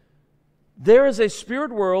 There is a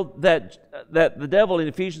spirit world that the devil in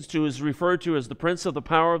Ephesians 2 is referred to as the prince of the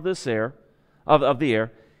power of this air, of the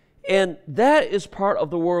air, and that is part of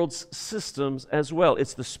the world's systems as well.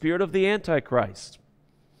 It's the spirit of the Antichrist.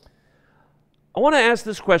 I want to ask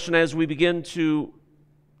this question as we begin to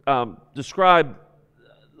describe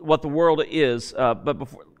what the world is, but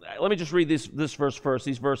before, let me just read this verse first,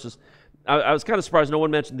 these verses. I was kind of surprised no one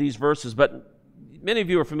mentioned these verses, but many of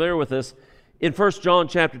you are familiar with this. In 1 John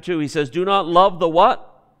chapter 2, he says, do not love the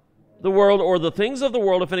what? The world or the things of the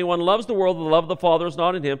world. If anyone loves the world, the love of the Father is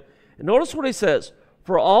not in him. And notice what he says,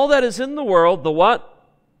 for all that is in the world, the what?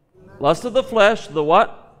 Lust of the flesh, the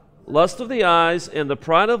what? Lust of the eyes, and the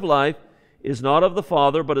pride of life is not of the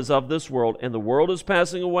Father, but is of this world. And the world is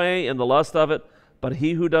passing away, and the lust of it, but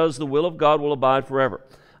he who does the will of God will abide forever.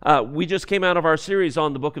 We just came out of our series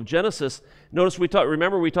on the book of Genesis. Notice we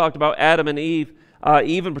talked about Adam and Eve.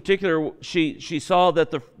 Eve in particular, she saw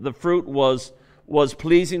that the fruit was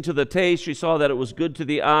pleasing to the taste. She saw that it was good to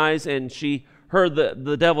the eyes, and she heard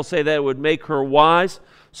the devil say that it would make her wise.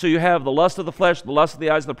 So you have the lust of the flesh, the lust of the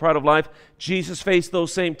eyes, and the pride of life. Jesus faced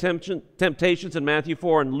those same temptations in Matthew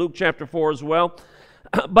 4 and Luke chapter 4 as well.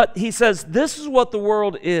 But he says this is what the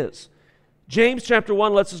world is. James chapter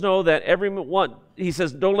 1 lets us know that everyone, he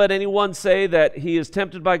says, don't let anyone say that he is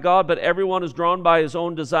tempted by God, but everyone is drawn by his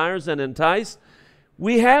own desires and enticed.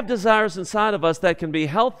 We have desires inside of us that can be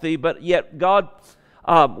healthy, but yet God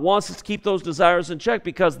wants us to keep those desires in check,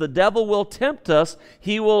 because the devil will tempt us.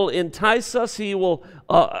 He will entice us. He will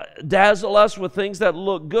dazzle us with things that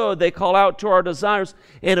look good. They call out to our desires.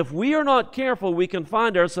 And if we are not careful, we can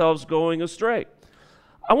find ourselves going astray.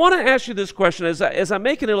 I want to ask you this question as I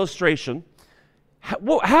make an illustration.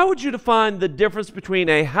 How would you define the difference between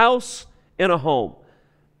a house and a home?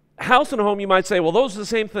 House and a home, you might say, well, those are the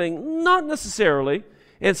same thing. Not necessarily.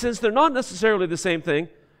 And since they're not necessarily the same thing,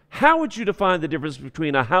 how would you define the difference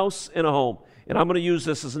between a house and a home? And I'm going to use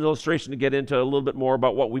this as an illustration to get into a little bit more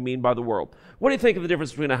about what we mean by the world. What do you think of the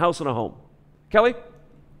difference between a house and a home? Kelly?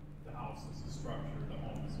 The house is a structure, the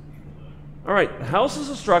home is the people in it. All right, the house is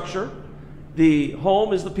a structure. The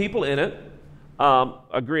home is the people in it.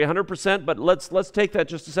 Agree 100%, but let's take that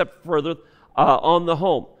just a step further on the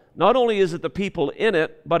home. Not only is it the people in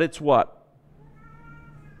it, but it's what?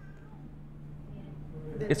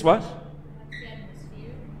 It's what?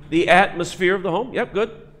 The atmosphere of the home. Yep,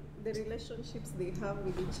 good. The relationships they have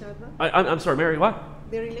with each other. I'm sorry, Mary, what?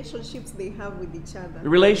 The relationships they have with each other. The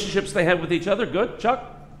relationships they have with each other. Good.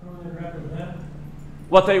 Chuck?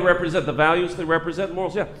 What they represent, the values they represent,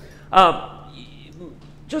 morals, yeah.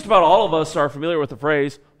 Just about all of us are familiar with the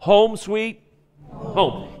phrase, home sweet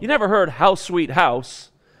home. You never heard house sweet house.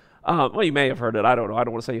 Well, you may have heard it. I don't know. I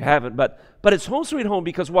don't want to say you haven't. But it's home sweet home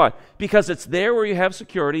because why? Because it's there where you have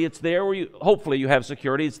security. It's there where hopefully you have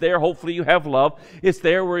security. It's there hopefully you have love. It's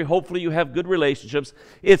there where hopefully you have good relationships.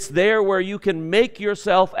 It's there where you can make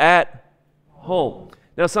yourself at home.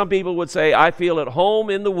 Now, some people would say, I feel at home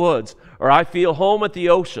in the woods, or I feel home at the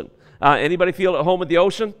ocean. Anybody feel at home at the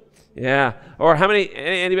ocean? Yeah. Or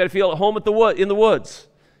anybody feel at home in the woods?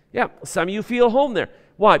 Yeah. Some of you feel home there.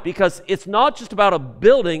 Why? Because it's not just about a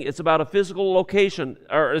building, it's about a physical location,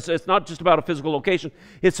 or it's not just about a physical location,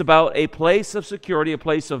 it's about a place of security, a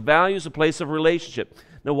place of values, a place of relationship.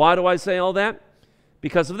 Now, why do I say all that?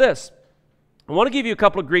 Because of this. I want to give you a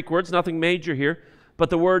couple of Greek words, nothing major here, but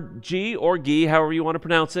the word G or gi, however you want to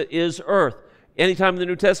pronounce it, is earth. Anytime in the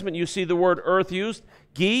New Testament you see the word earth used,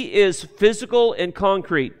 gi is physical and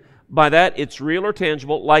concrete. By that, it's real or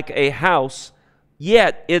tangible, like a house,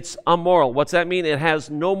 yet it's immoral. What's that mean? It has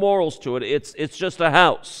no morals to it. It's just a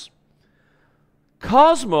house.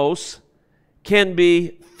 Cosmos can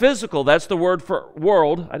be physical. That's the word for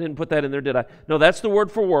world. I didn't put that in there, did I? No, that's the word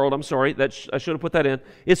for world. I'm sorry. I should have put that in.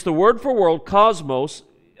 It's the word for world, cosmos.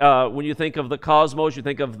 When you think of the cosmos, you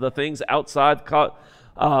think of the things outside.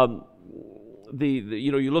 You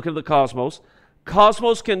look at the cosmos.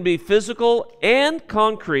 Cosmos can be physical and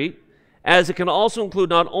concrete, as it can also include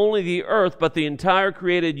not only the earth, but the entire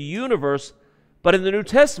created universe. But in the New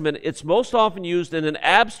Testament, it's most often used in an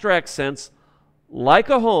abstract sense. Like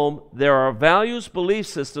a home, there are values, belief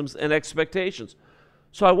systems, and expectations.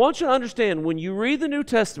 So I want you to understand, when you read the New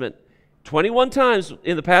Testament, 21 times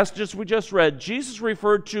in the passages we just read, Jesus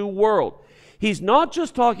referred to world. He's not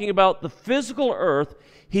just talking about the physical earth,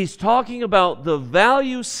 he's talking about the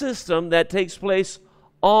value system that takes place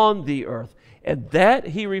on the earth. And that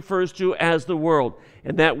he refers to as the world.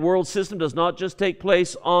 And that world system does not just take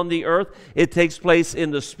place on the earth, it takes place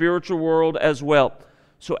in the spiritual world as well.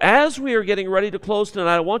 So as we are getting ready to close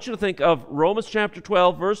tonight, I want you to think of Romans chapter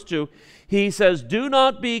 12, verse 2. He says, do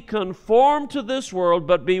not be conformed to this world,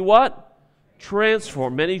 but be what?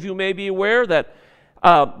 Transformed. Many of you may be aware that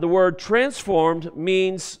the word transformed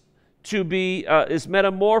means to be, is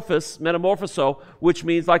metamorphoso, which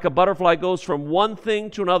means like a butterfly goes from one thing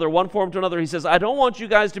to another, one form to another. He says, I don't want you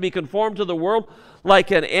guys to be conformed to the world like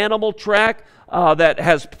an animal track that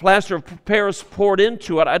has plaster of Paris poured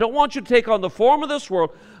into it. I don't want you to take on the form of this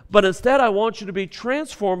world, but instead I want you to be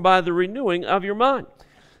transformed by the renewing of your mind.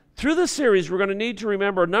 Through this series, we're going to need to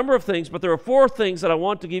remember a number of things, but there are 4 things that I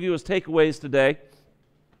want to give you as takeaways today,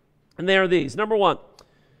 and they are these. Number 1, I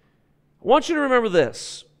want you to remember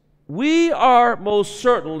this. We are most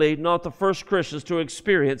certainly not the first Christians to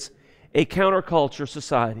experience a counterculture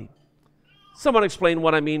society. Someone explain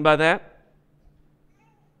what I mean by that.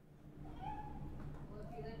 Well,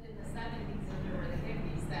 if you lived in the 70s and there were the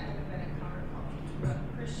 50s, that would have been a counterculture to what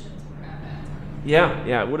Christians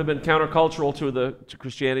Yeah, it would have been countercultural to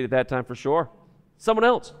Christianity at that time for sure. Someone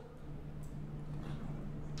else.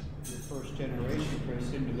 The first generation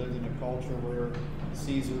Christian who lived in a culture where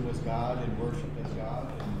Caesar was God and worshipped as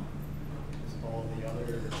God, and all the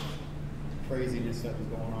other craziness that was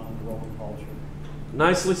going on in the Roman culture.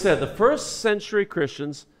 Nicely said. The first century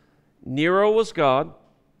Christians, Nero was God.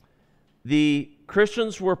 The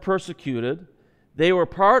Christians were persecuted. They were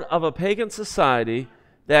part of a pagan society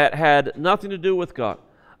that had nothing to do with God.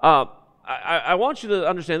 I want you to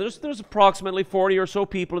understand, there's approximately 40 or so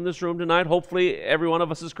people in this room tonight. Hopefully every one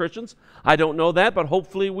of us is Christians. I don't know that, but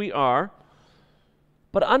hopefully we are.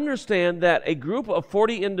 But understand that a group of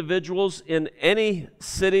 40 individuals in any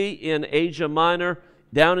city in Asia Minor,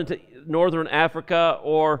 down into northern Africa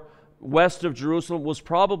or west of Jerusalem, was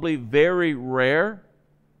probably very rare.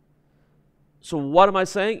 So what am I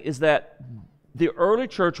saying? Is that the early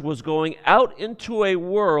church was going out into a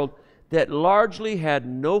world that largely had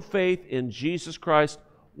no faith in Jesus Christ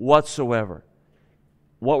whatsoever.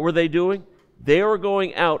 What were they doing? They were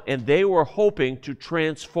going out and they were hoping to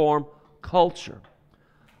transform culture.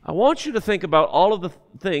 I want you to think about all of the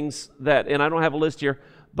things that, and I don't have a list here,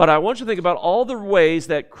 but I want you to think about all the ways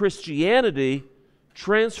that Christianity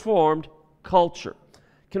transformed culture.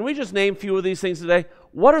 Can we just name a few of these things today?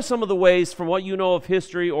 What are some of the ways, from what you know of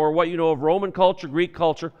history or what you know of Roman culture, Greek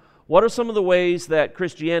culture, what are some of the ways that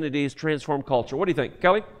Christianity has transformed culture? What do you think,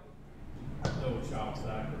 Kelly? No child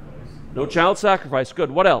sacrifice. No child sacrifice. Good.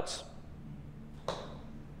 What else?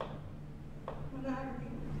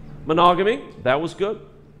 Monogamy. That was good.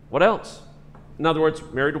 What else? In other words,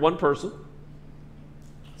 married to one person.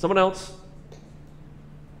 Someone else?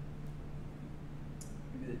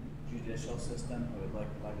 Maybe the judicial system, or like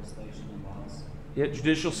legislation and laws. Yeah,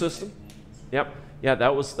 judicial system. Yep. Yeah,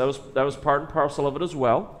 that was part and parcel of it as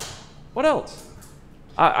well. What else?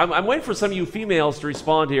 I'm waiting for some of you females to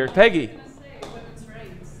respond here. Peggy. I was going to say women's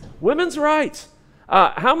rights. Women's rights.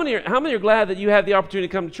 How many are glad that you had the opportunity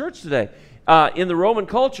to come to church today? In the Roman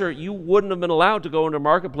culture, you wouldn't have been allowed to go into a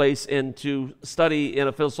marketplace and to study in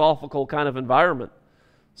a philosophical kind of environment.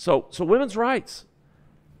 So women's rights.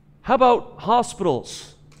 How about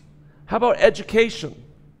hospitals? How about education?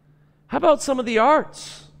 How about some of the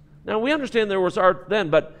arts? Now, we understand there was art then,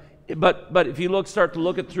 but if you start to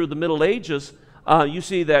look at through the Middle Ages, you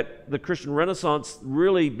see that the Christian Renaissance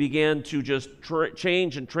really began to just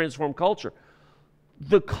change and transform culture.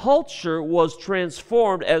 The culture was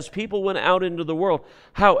transformed as people went out into the world.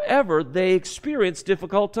 However, they experienced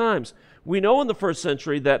difficult times. We know in the first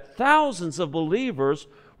century that thousands of believers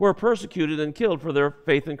were persecuted and killed for their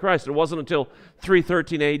faith in Christ. It wasn't until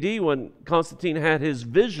 313 AD when Constantine had his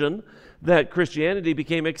vision that Christianity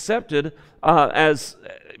became accepted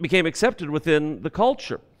within the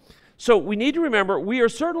culture. So we need to remember, we are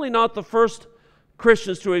certainly not the first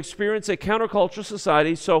Christians to experience a counterculture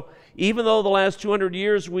society. So even though the last 200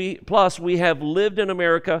 years we have lived in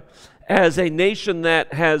America as a nation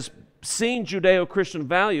that has seen Judeo-Christian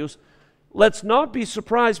values, let's not be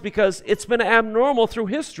surprised because it's been abnormal through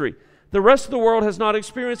history. The rest of the world has not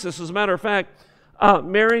experienced this. As a matter of fact,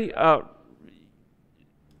 Mary,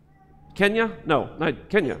 Kenya? No, not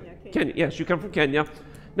Kenya. Kenya. Yes, you come from Kenya.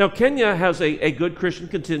 Now, Kenya has a good Christian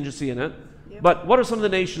contingency in it, but what are some of the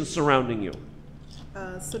nations surrounding you?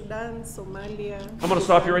 Sudan, Somalia. I'm going to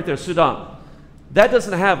stop you right there. Sudan. That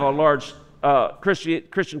doesn't have a large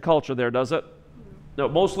Christian culture there, does it? No,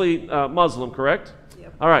 mostly Muslim, correct?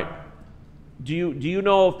 Yep. All right. Do you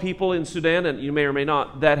know of people in Sudan, and you may or may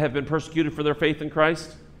not, that have been persecuted for their faith in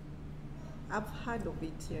Christ? I've heard of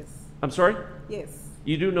it, yes. I'm sorry? Yes.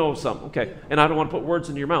 You do know of some, okay. And I don't want to put words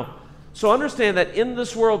into your mouth. So understand that in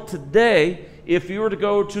this world today, if you were to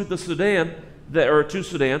go to the Sudan,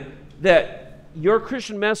 that your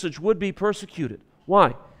Christian message would be persecuted.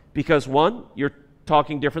 Why? Because one, you're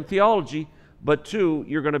talking different theology, but two,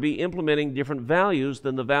 you're going to be implementing different values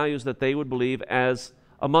than the values that they would believe as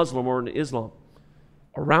a Muslim or an Islam.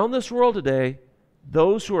 Around this world today,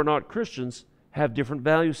 those who are not Christians have different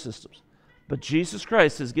value systems. But Jesus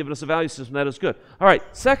Christ has given us a value system that is good. All right,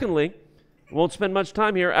 secondly, we won't spend much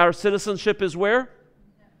time here. Our citizenship is where?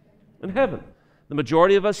 In heaven. The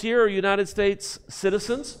majority of us here are United States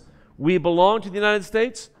citizens. We belong to the United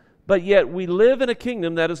States, but yet we live in a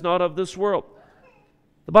kingdom that is not of this world.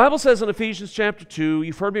 The Bible says in Ephesians chapter 2,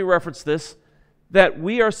 you've heard me reference this, that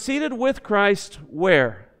we are seated with Christ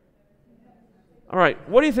where? All right,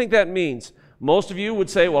 what do you think that means? Most of you would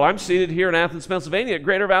say, well, I'm seated here in Athens, Pennsylvania at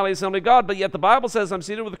Greater Valley Assembly of God, but yet the Bible says I'm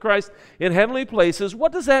seated with Christ in heavenly places.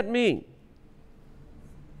 What does that mean?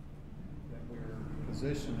 That we're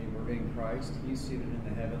positionally, we're in Christ. He's seated in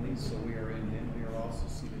the heavenlies, so we are in Him. We are also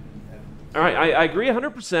seated in heavenly All right, I agree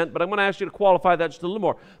 100%, but I'm going to ask you to qualify that just a little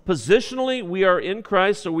more. Positionally, we are in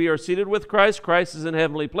Christ, so we are seated with Christ. Christ is in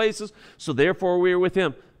heavenly places, so therefore we are with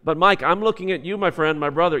him. But Mike, I'm looking at you, my friend, my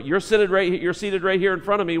brother. You're seated right here in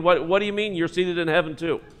front of me. What do you mean you're seated in heaven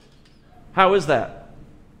too? How is that?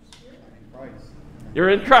 You're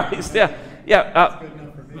in Christ. Yeah. Yeah.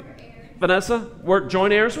 Vanessa, we're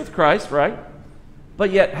joint heirs with Christ, right?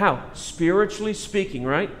 But yet how? Spiritually speaking,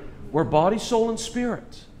 right? We're body, soul, and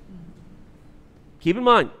spirit. Keep in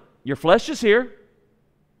mind, your flesh is here,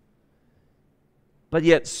 but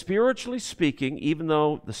yet spiritually speaking, even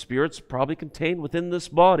though the spirit's probably contained within this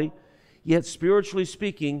body, yet spiritually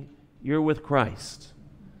speaking, you're with Christ.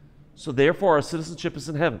 So therefore, our citizenship is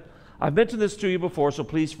in heaven. I've mentioned this to you before, so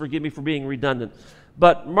please forgive me for being redundant.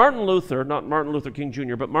 But Martin Luther, not Martin Luther King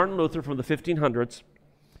Jr., but Martin Luther from the 1500s,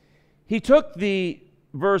 he took the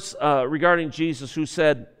verse regarding Jesus who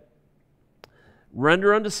said,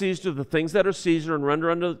 render unto Caesar the things that are Caesar, and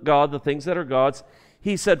render unto God the things that are God's.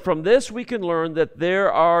 He said, from this we can learn that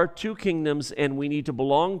there are two kingdoms, and we need to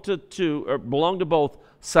belong to both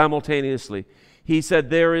simultaneously. He said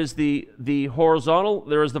there is the horizontal,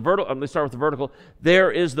 there is the vertical. Let me start with the vertical.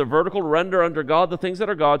 There is the vertical, render unto God the things that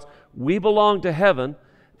are God's. We belong to heaven,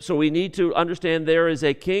 so we need to understand there is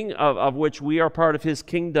a king of which we are part of his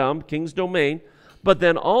kingdom, king's domain. But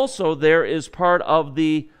then also there is part of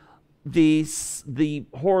the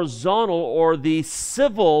horizontal or the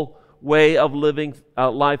civil way of living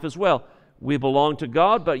life as well. We belong to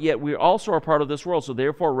God, but yet we also are part of this world. So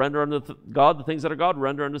therefore, render unto God the things that are God,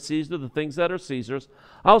 render unto Caesar the things that are Caesar's.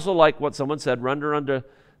 I also like what someone said, render unto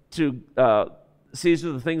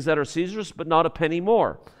Caesar the things that are Caesar's, but not a penny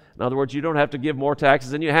more. In other words, you don't have to give more taxes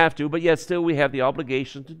than you have to, but yet still we have the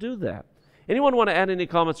obligation to do that. Anyone want to add any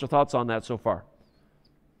comments or thoughts on that so far?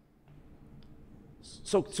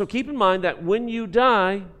 So keep in mind that when you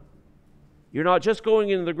die, you're not just going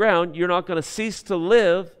into the ground, you're not going to cease to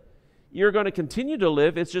live, you're going to continue to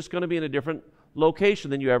live, it's just going to be in a different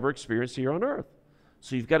location than you ever experienced here on earth.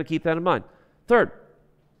 So you've got to keep that in mind. Third,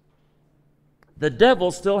 the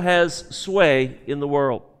devil still has sway in the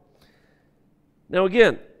world. Now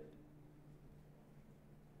again,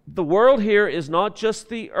 the world here is not just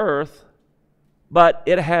the earth, but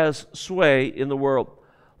it has sway in the world.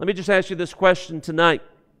 Let me just ask you this question tonight.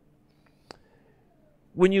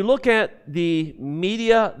 When you look at the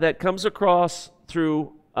media that comes across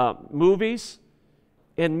through movies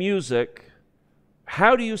and music,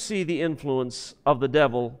 how do you see the influence of the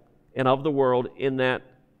devil and of the world in that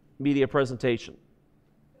media presentation?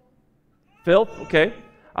 Filth? Okay.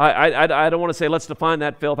 I don't want to say let's define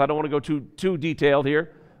that filth. I don't want to go too detailed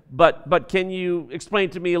here. But can you explain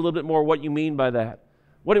to me a little bit more what you mean by that?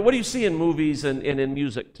 What do you see in movies and in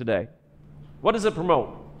music today? What does it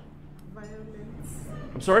promote? Violence.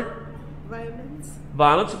 I'm sorry? Violence.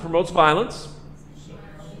 Violence. It promotes violence.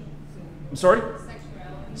 I'm sorry?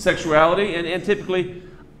 Sexuality. And typically,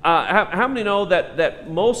 how many know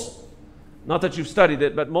that most, not that you've studied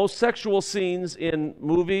it, but most sexual scenes in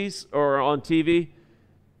movies or on TV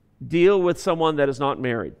deal with someone that is not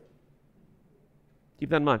married?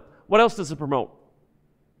 Keep that in mind. What else does it promote?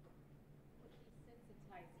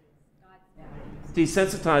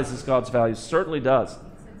 Desensitizes God's values. Certainly does.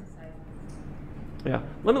 Yeah.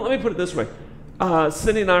 Let me put it this way.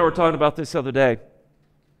 Cindy and I were talking about this the other day.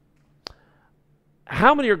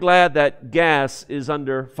 How many are glad that gas is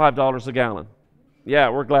under $5 a gallon? Yeah,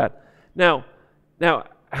 we're glad. Now,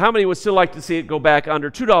 how many would still like to see it go back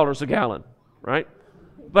under $2 a gallon, right?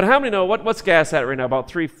 But how many know what's gas at right now? About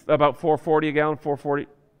 $4.40 a gallon, $4.40,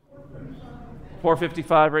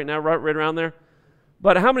 $4.55 right now, right around there.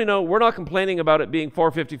 But how many know we're not complaining about it being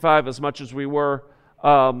 $4.55 as much as we were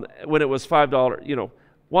when it was $5? You know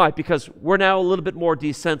why? Because we're now a little bit more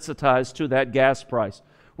desensitized to that gas price.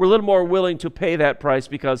 We're a little more willing to pay that price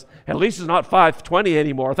because at least it's not $5.20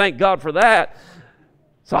 anymore. Thank God for that.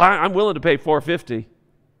 So I'm willing to pay $4.50.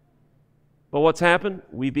 But what's happened?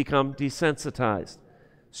 We become desensitized.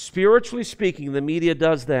 Spiritually speaking, the media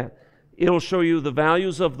does that. It'll show you the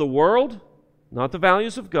values of the world, not the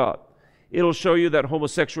values of God. It'll show you that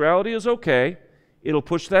homosexuality is okay. It'll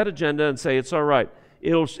push that agenda and say it's all right.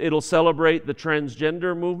 It'll celebrate the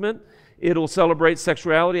transgender movement. It'll celebrate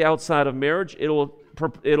sexuality outside of marriage. It'll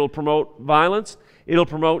promote violence. It'll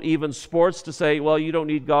promote even sports to say, well, you don't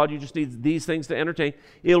need God, you just need these things to entertain.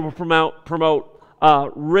 It'll promote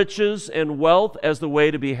riches and wealth as the way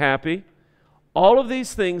to be happy. All of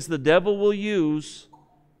these things the devil will use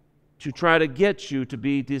to try to get you to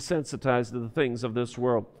be desensitized to the things of this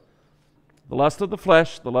world. The lust of the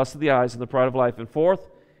flesh, the lust of the eyes, and the pride of life. And fourth,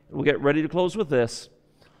 we'll get ready to close with this.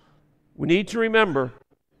 We need to remember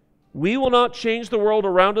We will not change the world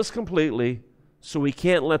around us completely, so we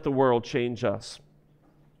can't let the world change us.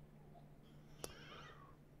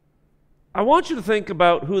 I want you to think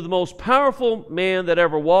about who the most powerful man that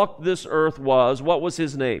ever walked this earth was. What was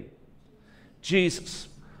his name? Jesus.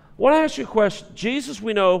 I want to ask you a question. Jesus,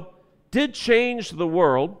 we know, did change the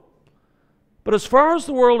world, but as far as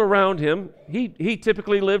the world around him, he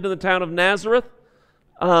typically lived in the town of Nazareth,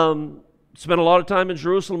 spent a lot of time in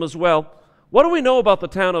Jerusalem as well. What do we know about the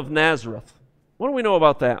town of Nazareth? What do we know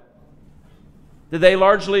about that? Did they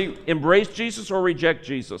largely embrace Jesus or reject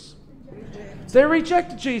Jesus? They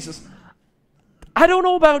rejected Jesus. I don't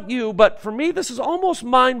know about you, but for me, this is almost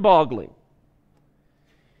mind-boggling.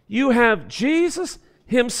 You have Jesus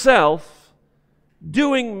himself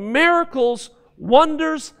doing miracles,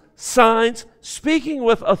 wonders, signs, speaking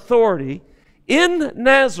with authority in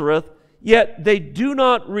Nazareth, yet they do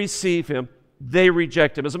not receive him. They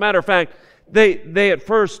reject him. As a matter of fact, they at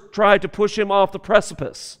first tried to push him off the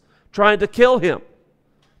precipice, trying to kill him.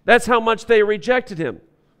 That's how much they rejected him.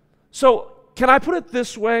 So, can I put it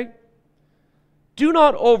this way? Do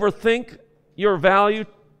not overthink your value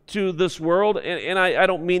to this world, and I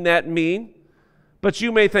don't mean that mean, but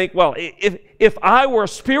you may think, well, if I were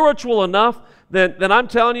spiritual enough, then I'm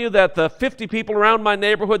telling you that the 50 people around my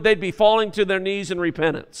neighborhood, they'd be falling to their knees in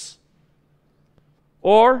repentance.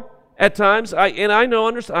 Or, at times, I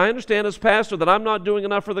understand as pastor that I'm not doing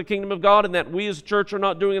enough for the kingdom of God, and that we as a church are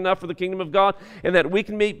not doing enough for the kingdom of God, and that we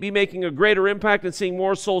can be making a greater impact and seeing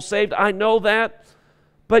more souls saved. I know that.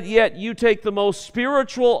 But yet you take the most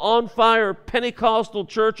spiritual, on-fire Pentecostal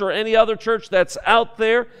church or any other church that's out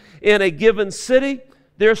there in a given city,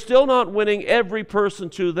 they're still not winning every person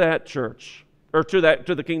to that church or to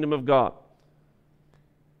the kingdom of God.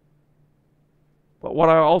 But what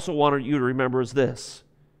I also want you to remember is this.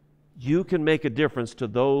 You can make a difference to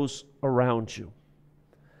those around you.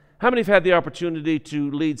 How many have had the opportunity to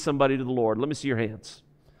lead somebody to the Lord? Let me see your hands.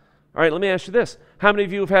 All right, let me ask you this. How many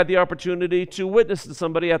of you have had the opportunity to witness to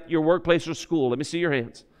somebody at your workplace or school? Let me see your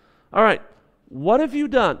hands. All right, what have you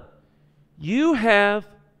done? You have,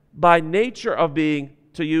 by nature of being,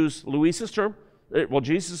 to use Luis's term,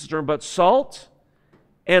 Jesus' term, but salt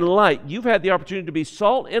and light. You've had the opportunity to be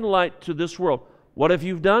salt and light to this world. What have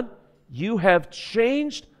you done? You have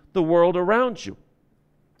changed the world around you.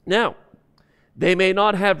 Now, they may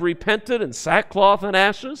not have repented in sackcloth and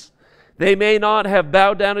ashes. They may not have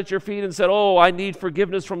bowed down at your feet and said, oh, I need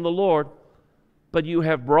forgiveness from the Lord. But you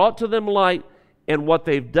have brought to them light, and what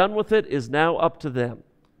they've done with it is now up to them.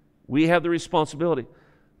 We have the responsibility.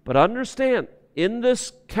 But understand, in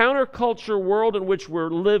this counterculture world in which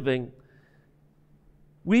we're living,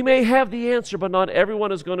 we may have the answer, but not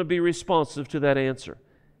everyone is going to be responsive to that answer.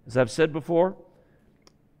 As I've said before,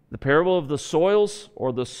 the parable of the soils,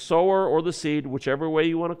 or the sower, or the seed, whichever way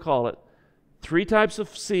you want to call it, 3 types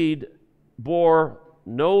of seed bore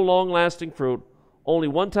no long-lasting fruit. Only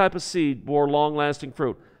one type of seed bore long-lasting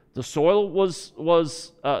fruit. The soil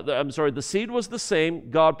the seed was the same.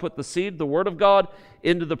 God put the seed, the Word of God,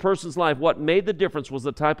 into the person's life. What made the difference was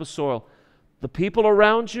the type of soil. The people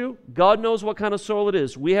around you, God knows what kind of soil it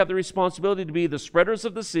is. We have the responsibility to be the spreaders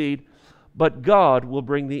of the seed, but God will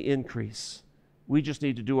bring the increase. We just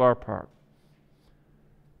need to do our part.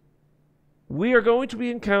 We are going to be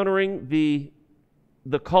encountering the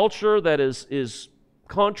culture that is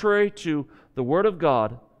contrary to the Word of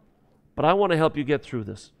God, but I want to help you get through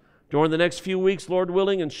this. During the next few weeks, Lord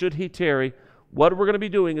willing, and should He tarry, what we're going to be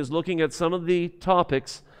doing is looking at some of the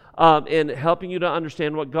topics and helping you to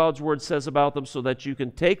understand what God's Word says about them so that you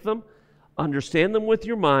can take them, understand them with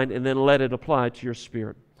your mind, and then let it apply to your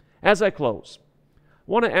spirit. As I close,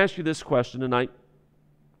 I want to ask you this question tonight.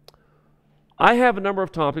 I have a number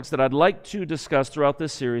of topics that I'd like to discuss throughout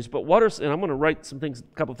this series, but and I'm going to write a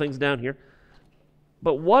couple things down here,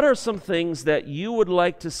 but what are some things that you would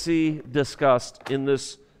like to see discussed in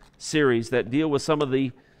this series that deal with some of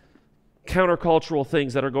the countercultural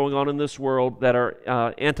things that are going on in this world that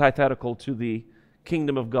are antithetical to the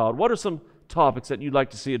kingdom of God? What are some topics that you'd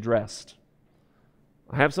like to see addressed?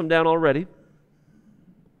 I have some down already.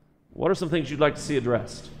 What are some things you'd like to see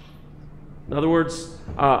addressed? In other words,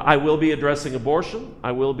 I will be addressing abortion.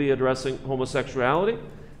 I will be addressing homosexuality.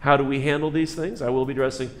 How do we handle these things? I will be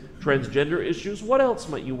addressing transgender issues. What else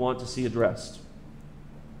might you want to see addressed?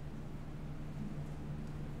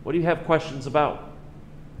 What do you have questions about?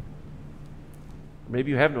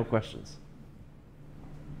 Maybe you have no questions.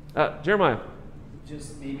 Jeremiah.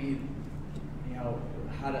 Just maybe,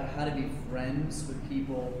 how to be friends with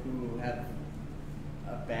people who have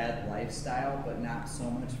a bad lifestyle, but not so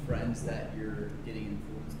much friends that you're getting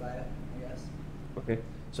influenced by it, I guess. Okay.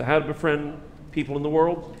 So how to befriend people in the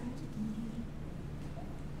world?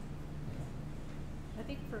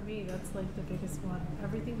 for me, that's like the biggest one.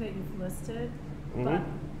 Everything that you've listed, Mhm. but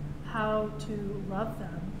how to love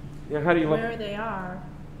them, Yeah, how do you love where they are,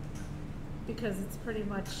 because it's pretty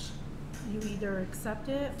much you either accept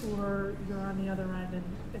it or you're on the other end and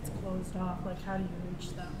it's closed off. Like, how do you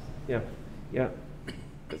reach them? Yeah, yeah,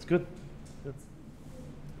 that's good. That's...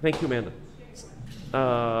 Thank you, Amanda.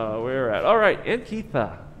 Where at? All right, and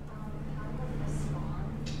Keitha.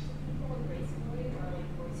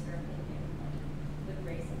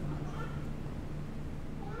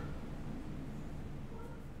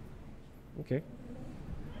 Okay.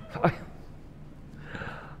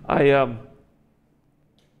 I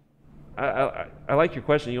like your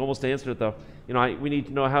question. You almost answered it, though. You know, we need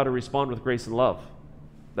to know how to respond with grace and love.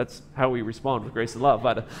 That's how we respond with grace and love.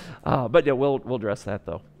 But yeah, we'll address that,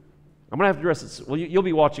 though. I'm going to have to address it. Well, you'll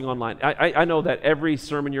be watching online. I know that every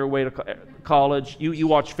sermon you're away to college, you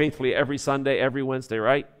watch faithfully every Sunday, every Wednesday,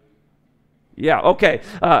 right? Yeah, okay.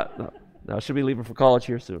 No, should be leaving for college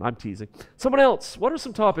here soon. I'm teasing. Someone else, what are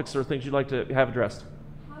some topics or things you'd like to have addressed?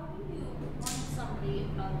 How do you warn somebody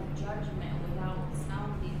of judgment without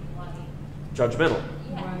sounding like... Judgmental.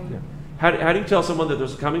 Yeah. Yeah. How do you tell someone that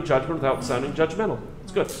there's a coming judgment without sounding judgmental?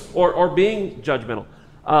 It's good. Or being judgmental.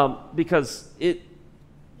 Because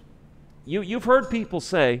you've heard people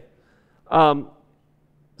say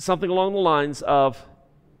something along the lines of,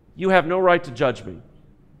 you have no right to judge me.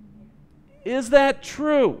 Is that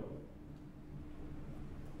true?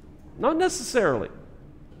 Not necessarily.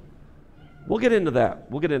 We'll get into that.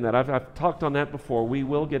 I've talked on that before. We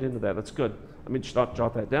will get into that. That's good. I mean,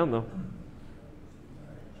 jot that down, though.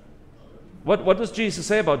 What does Jesus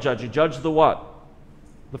say about judging? Judge the what?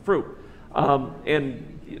 The fruit.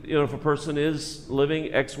 And you know, if a person is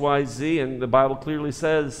living X, Y, Z, and the Bible clearly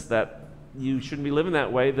says that you shouldn't be living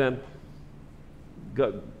that way, then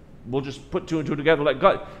we'll just put two and two together. Let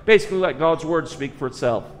God's word speak for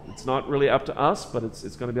itself. It's not really up to us, but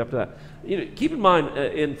it's going to be up to that. You know, keep in mind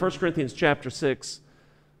in 1 Corinthians chapter 6.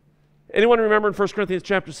 Anyone remember in 1 Corinthians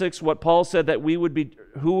chapter 6 what Paul said that we would be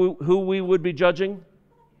who we would be judging?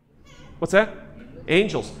 What's that?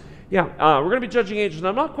 Angels. Yeah, we're going to be judging angels, and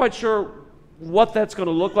I'm not quite sure what that's going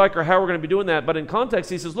to look like or how we're going to be doing that. But in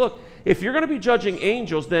context, he says, look, if you're going to be judging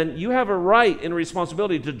angels, then you have a right and a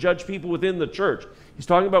responsibility to judge people within the church. He's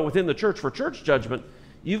talking about within the church for church judgment.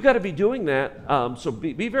 You've got to be doing that. So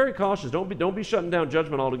be very cautious. Don't be shutting down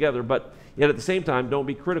judgment altogether, but yet at the same time, don't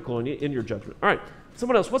be critical in your judgment. All right,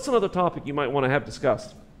 someone else. What's another topic you might want to have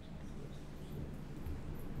discussed?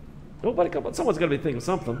 Nobody come on. Someone's got to be thinking of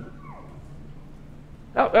something.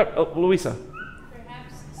 Louisa.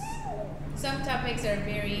 Perhaps some topics are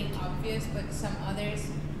very obvious, but some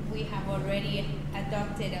others we have already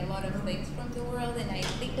adopted a lot of things from the world. And I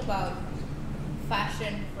think about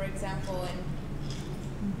fashion, for example, and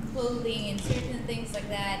clothing and certain things like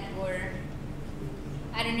that. Or,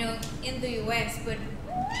 I don't know, in the US, but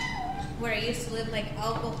where I used to live, like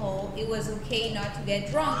alcohol, it was okay not to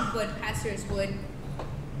get drunk, but pastors would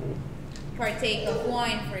partake of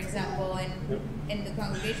wine, for example, in the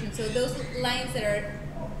congregation. So those lines that are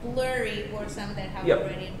blurry or some that have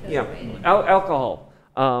already infiltrated. Alcohol.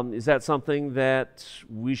 Is that something that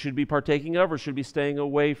we should be partaking of or should be staying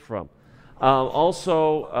away from?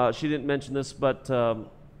 Also, she didn't mention this, but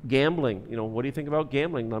gambling. You know, what do you think about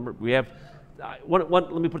gambling? We have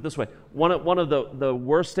let me put it this way. One of the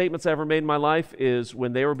worst statements I ever made in my life is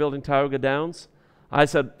when they were building Tioga Downs. I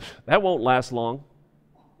said, that won't last long.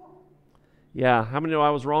 Yeah, how many know I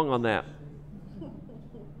was wrong on that?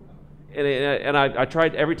 And I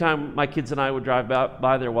tried, every time my kids and I would drive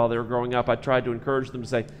by there while they were growing up, I tried to encourage them to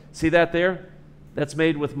say, see that there? That's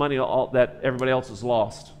made with money that everybody else has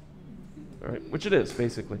lost. All right, which it is,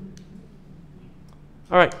 basically.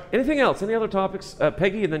 All right, anything else? Any other topics?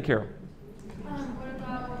 Peggy and then Carol. What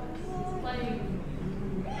about, like,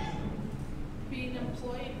 being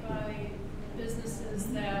employed by businesses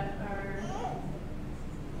that are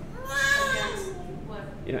against what?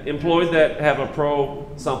 Yeah, employed that have a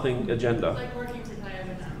pro-something agenda. Like working for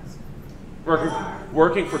Tioga Downs.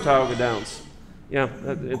 Working for Tioga Downs. Yeah,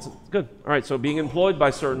 it's good. All right, so being employed by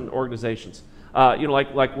certain organizations. You know,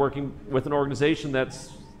 like working with an organization that's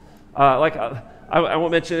I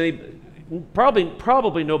won't mention any.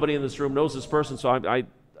 Probably nobody in this room knows this person, so I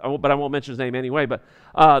won't mention his name anyway. But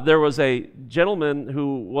there was a gentleman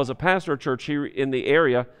who was a pastor at church here in the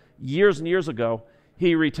area years and years ago.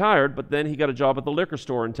 He retired, but then he got a job at the liquor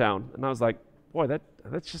store in town, and I was like, boy,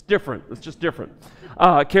 that's just different. It's just different.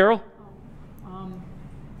 Carol.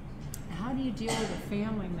 How do you deal with a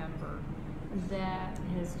family member that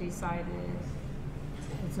has decided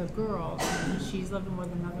it's a girl and she's living with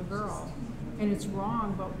another girl? And it's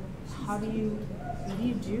wrong, but what do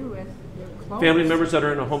you do with your clothes? Family members that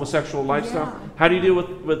are in a homosexual lifestyle. Yeah. How do you deal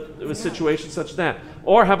with situations such as that?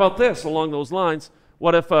 Or how about this, along those lines?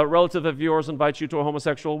 What if a relative of yours invites you to a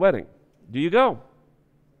homosexual wedding? Do you go?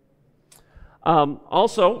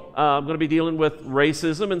 Also, I'm going to be dealing with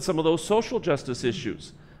racism and some of those social justice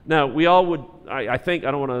issues. Now, we all would, I think,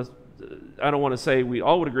 I don't want to say we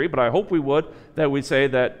all would agree, but I hope we would, that we say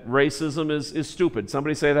that racism is stupid.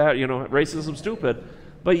 Somebody say that, racism's stupid.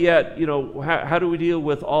 But yet, how do we deal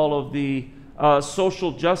with all of the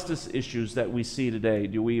social justice issues that we see today?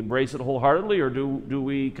 Do we embrace it wholeheartedly, or do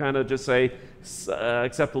we kind of just say,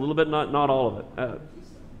 accept a little bit, not all of it?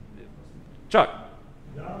 Chuck?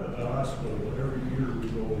 Down at the hospital, every year we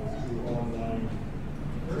go through online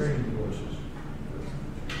training courses.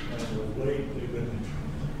 And of late, they've been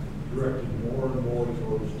directed more and more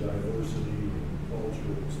towards diversity and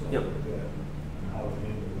culture and stuff Yep. like that, and how to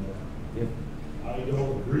handle that. Yep. I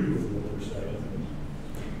don't agree with what they're saying,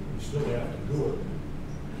 but we still have to do it.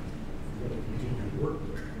 We're going to continue to work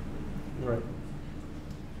there. Right.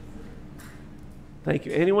 Thank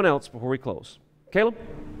you. Anyone else before we close? Caleb?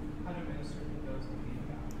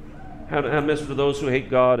 How to minister to those who hate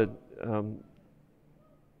God. And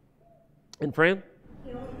Fran?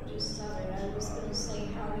 You just said it. I was going to say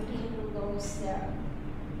how to handle those that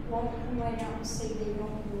won't come right out and say they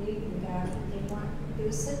don't believe in God, and they want.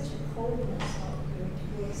 There's such a coldness out there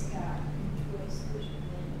towards God and towards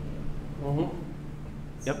Christianity. Mm-hmm.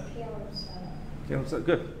 Yep. Caleb said it.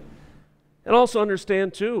 Good. And also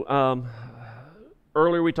understand, too,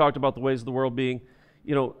 earlier we talked about the ways of the world being,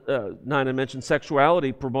 Nina mentioned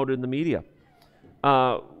sexuality promoted in the media.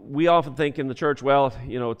 We often think in the church, well,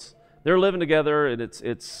 they're living together and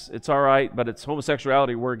it's all right, but it's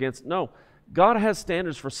homosexuality we're against. No, God has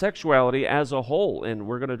standards for sexuality as a whole, and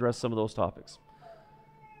we're going to address some of those topics.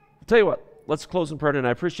 I'll tell you what, let's close in prayer, and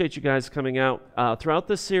I appreciate you guys coming out. Throughout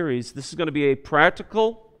this series, this is going to be a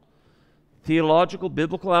practical, theological,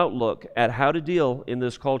 biblical outlook at how to deal in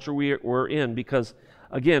this culture we're in, because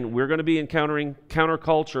again, we're going to be encountering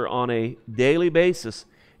counterculture on a daily basis,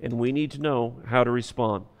 and we need to know how to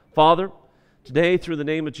respond. Father, today, through the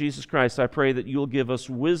name of Jesus Christ, I pray that you'll give us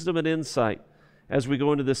wisdom and insight as we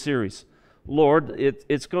go into this series. Lord,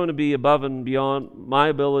 it's going to be above and beyond my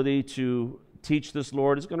ability to teach this,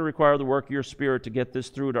 Lord. It's going to require the work of your Spirit to get this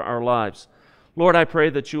through to our lives. Lord, I pray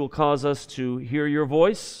that you will cause us to hear your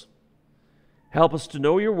voice, help us to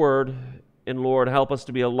know your word, and Lord, help us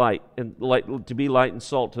to be a light and light and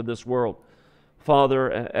salt to this world.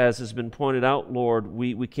 Father, as has been pointed out, Lord,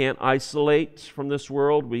 we can't isolate from this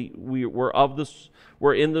world. We're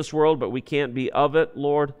in this world, but we can't be of it,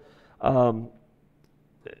 Lord.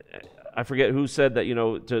 I forget who said that,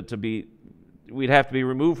 we'd have to be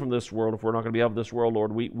removed from this world if we're not going to be of this world,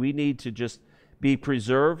 Lord. We need to just be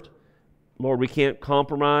preserved. Lord, we can't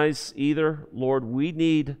compromise either. Lord, we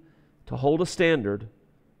need to hold a standard,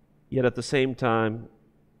 yet at the same time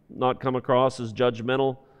not come across as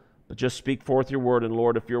judgmental, but just speak forth your word. And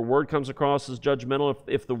Lord, if your word comes across as judgmental,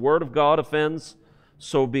 if the word of God offends,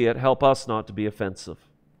 so be it. Help us not to be offensive.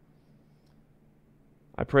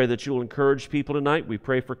 I pray that you will encourage people tonight. We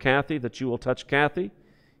pray for Kathy, that you will touch Kathy,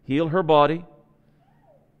 heal her body.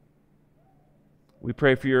 We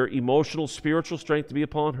pray for your emotional, spiritual strength to be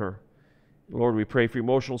upon her. Lord, we pray for your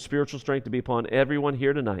emotional, spiritual strength to be upon everyone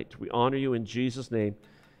here tonight. We honor you in Jesus' name.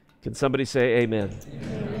 Can somebody say amen?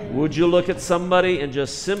 Amen? Would you look at somebody and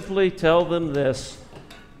just simply tell them this?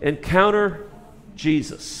 Encounter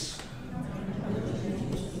Jesus.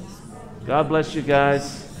 God bless you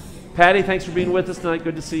guys. Patty, thanks for being with us tonight.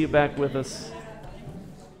 Good to see you back with us.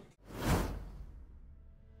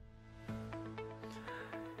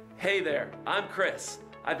 Hey there, I'm Chris.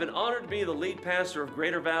 I've been honored to be the lead pastor of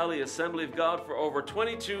Greater Valley Assembly of God for over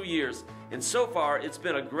 22 years, and so far it's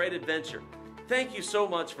been a great adventure. Thank you so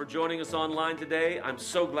much for joining us online today. I'm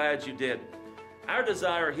so glad you did. Our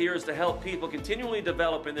desire here is to help people continually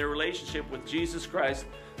develop in their relationship with Jesus Christ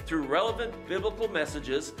through relevant biblical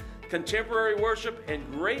messages, contemporary worship, and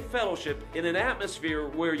great fellowship in an atmosphere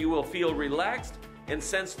where you will feel relaxed and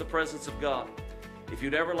sense the presence of God. If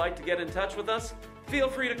you'd ever like to get in touch with us, feel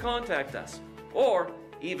free to contact us. Or,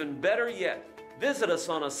 even better yet, visit us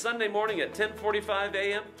on a Sunday morning at 10:45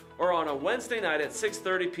 a.m. or on a Wednesday night at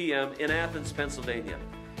 6:30 p.m. in Athens, Pennsylvania.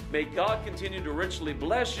 May God continue to richly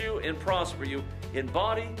bless you and prosper you in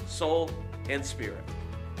body, soul, and spirit.